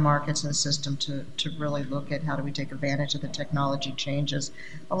manage the markets and the system to really look at how do we take advantage of the technology changes.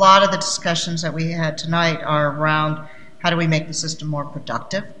 A lot of the discussions that we had tonight are around how do we make the system more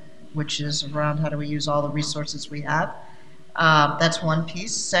productive, which is around how do we use all the resources we have. That's one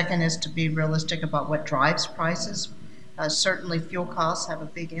piece. Second is to be realistic about what drives prices. Certainly fuel costs have a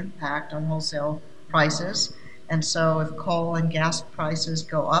big impact on wholesale prices, and so if coal and gas prices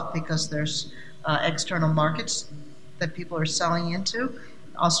go up because there's external markets that people are selling into,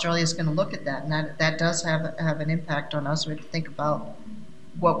 Australia is going to look at that, and that does have an impact on us. We have to think about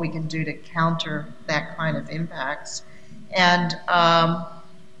what we can do to counter that kind of impacts. And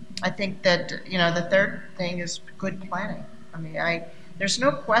I think that the third thing is good planning. I mean, there's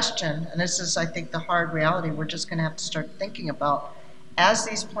no question, and this is, I think, the hard reality we're just going to have to start thinking about. As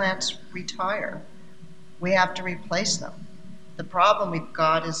these plants retire, we have to replace them. The problem we've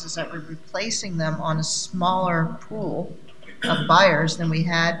got is that we're replacing them on a smaller pool of buyers than we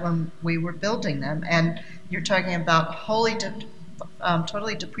had when we were building them. And you're talking about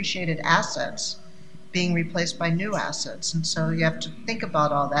totally depreciated assets being replaced by new assets. And so you have to think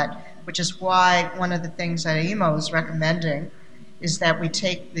about all that, which is why one of the things that AEMO is recommending is that we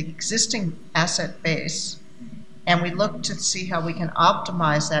take the existing asset base and we look to see how we can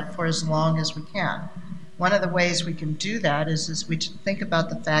optimize that for as long as we can. One of the ways we can do that is we think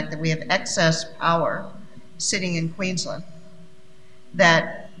about the fact that we have excess power sitting in Queensland,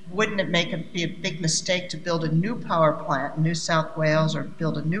 that wouldn't it be a big mistake to build a new power plant in New South Wales or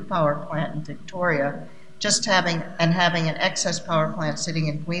build a new power plant in Victoria, just having an excess power plant sitting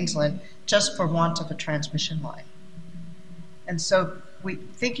in Queensland just for want of a transmission line. And so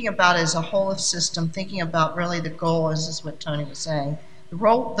thinking about it as a whole of system, thinking about really the goal, this is what Tony was saying, the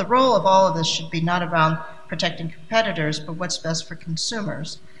role of all of this should be not around protecting competitors, but what's best for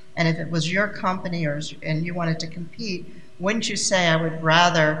consumers. And if it was your company and you wanted to compete, wouldn't you say, I would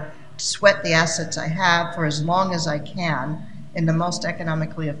rather sweat the assets I have for as long as I can in the most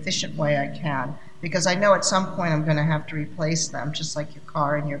economically efficient way I can, because I know at some point I'm going to have to replace them, just like your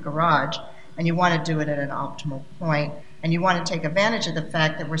car in your garage, and you want to do it at an optimal point, and you want to take advantage of the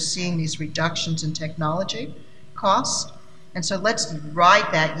fact that we're seeing these reductions in technology costs, and so let's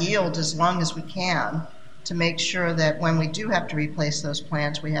ride that yield as long as we can to make sure that when we do have to replace those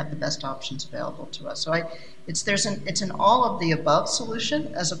plants, we have the best options available to us. So it's an all of the above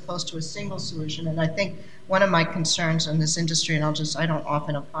solution as opposed to a single solution. And I think one of my concerns in this industry, and I don't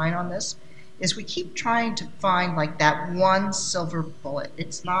often opine on this, is we keep trying to find like that one silver bullet.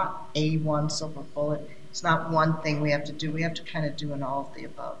 It's not a one silver bullet. It's not one thing we have to do. We have to kind of do an all of the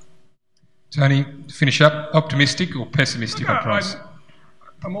above. Tony, to finish up, optimistic or pessimistic on price?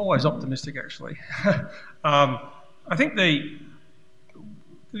 I'm always optimistic, actually. I think and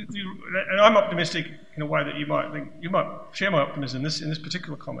I'm optimistic in a way that you might share my optimism in this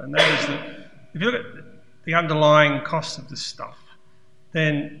particular comment, and that is that if you look at the underlying costs of this stuff,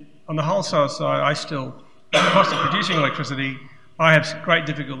 then on the wholesale side, the cost of producing electricity, I have great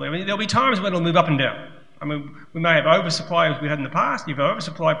difficulty. I mean, there'll be times when it'll move up and down. I mean, we may have oversupply as we had in the past. If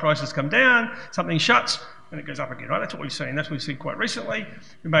oversupply, prices come down, something shuts, and it goes up again, right? That's what we've seen. That's what we've seen quite recently.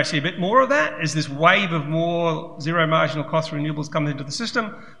 We may see a bit more of that as this wave of more zero marginal cost renewables comes into the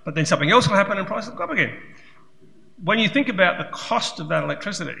system, but then something else will happen and prices will go up again. When you think about the cost of that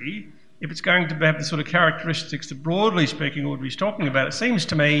electricity, if it's going to have the sort of characteristics that, broadly speaking, Audrey's talking about, it seems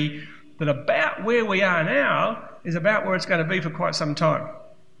to me that about where we are now is about where it's going to be for quite some time.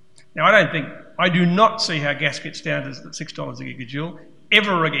 Now, I do not see how gas gets down to $6 a gigajoule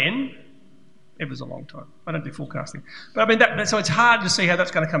ever again. Ever's a long time. I don't do forecasting. But I mean, so it's hard to see how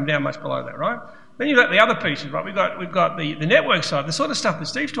that's going to come down much below that, right? Then you've got the other pieces, right? We've got the network side. The sort of stuff that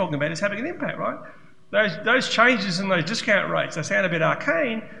Steve's talking about is having an impact, right? Those changes in those discount rates, they sound a bit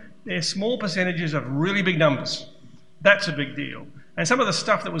arcane. They're small percentages of really big numbers. That's a big deal. And some of the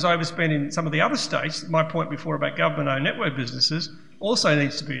stuff that was overspent in some of the other states, my point before about government-owned network businesses, also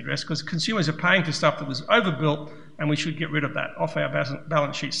needs to be addressed because consumers are paying for stuff that was overbuilt, and we should get rid of that off our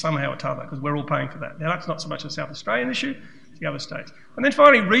balance sheet somehow or other because we're all paying for that. Now, that's not so much a South Australian issue, it's the other states. And then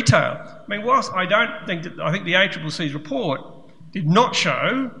finally, retail. I mean, whilst I think the ACCC's report did not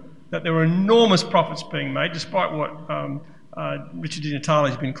show that there were enormous profits being made, despite what Richard Di Natale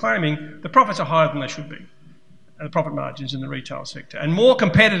has been claiming, the profits are higher than they should be. The profit margins in the retail sector. And more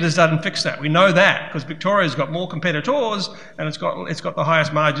competitors doesn't fix that. We know that because Victoria's got more competitors and it's got the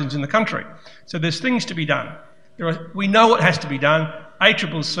highest margins in the country. So there's things to be done. We know what has to be done.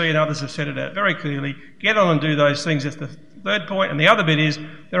 ACCC and others have set it out very clearly. Get on and do those things. That's the third point. And the other bit is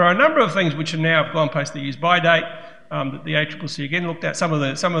there are a number of things which are now have gone past the use-by date that the ACCC again looked at. Some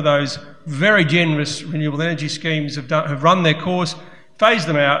of those very generous renewable energy schemes have run their course, phased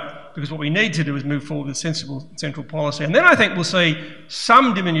them out, because what we need to do is move forward with sensible central policy. And then I think we'll see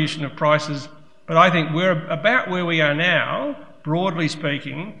some diminution of prices, but I think we're about where we are now, broadly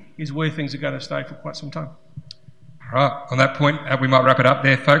speaking, is where things are going to stay for quite some time. All right, on that point, we might wrap it up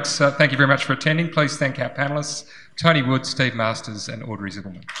there, folks. Thank you very much for attending. Please thank our panellists, Tony Wood, Steve Masters and Audrey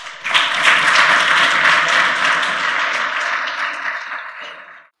Zibelman.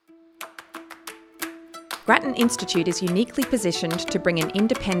 Grattan Institute is uniquely positioned to bring an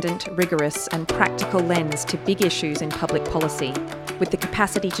independent, rigorous and practical lens to big issues in public policy, with the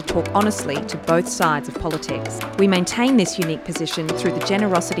capacity to talk honestly to both sides of politics. We maintain this unique position through the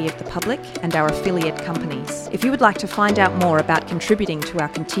generosity of the public and our affiliate companies. If you would like to find out more about contributing to our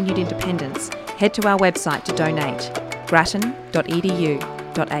continued independence, head to our website to donate, grattan.edu.au.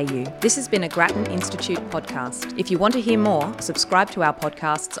 This has been a Grattan Institute podcast. If you want to hear more, subscribe to our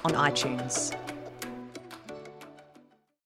podcasts on iTunes.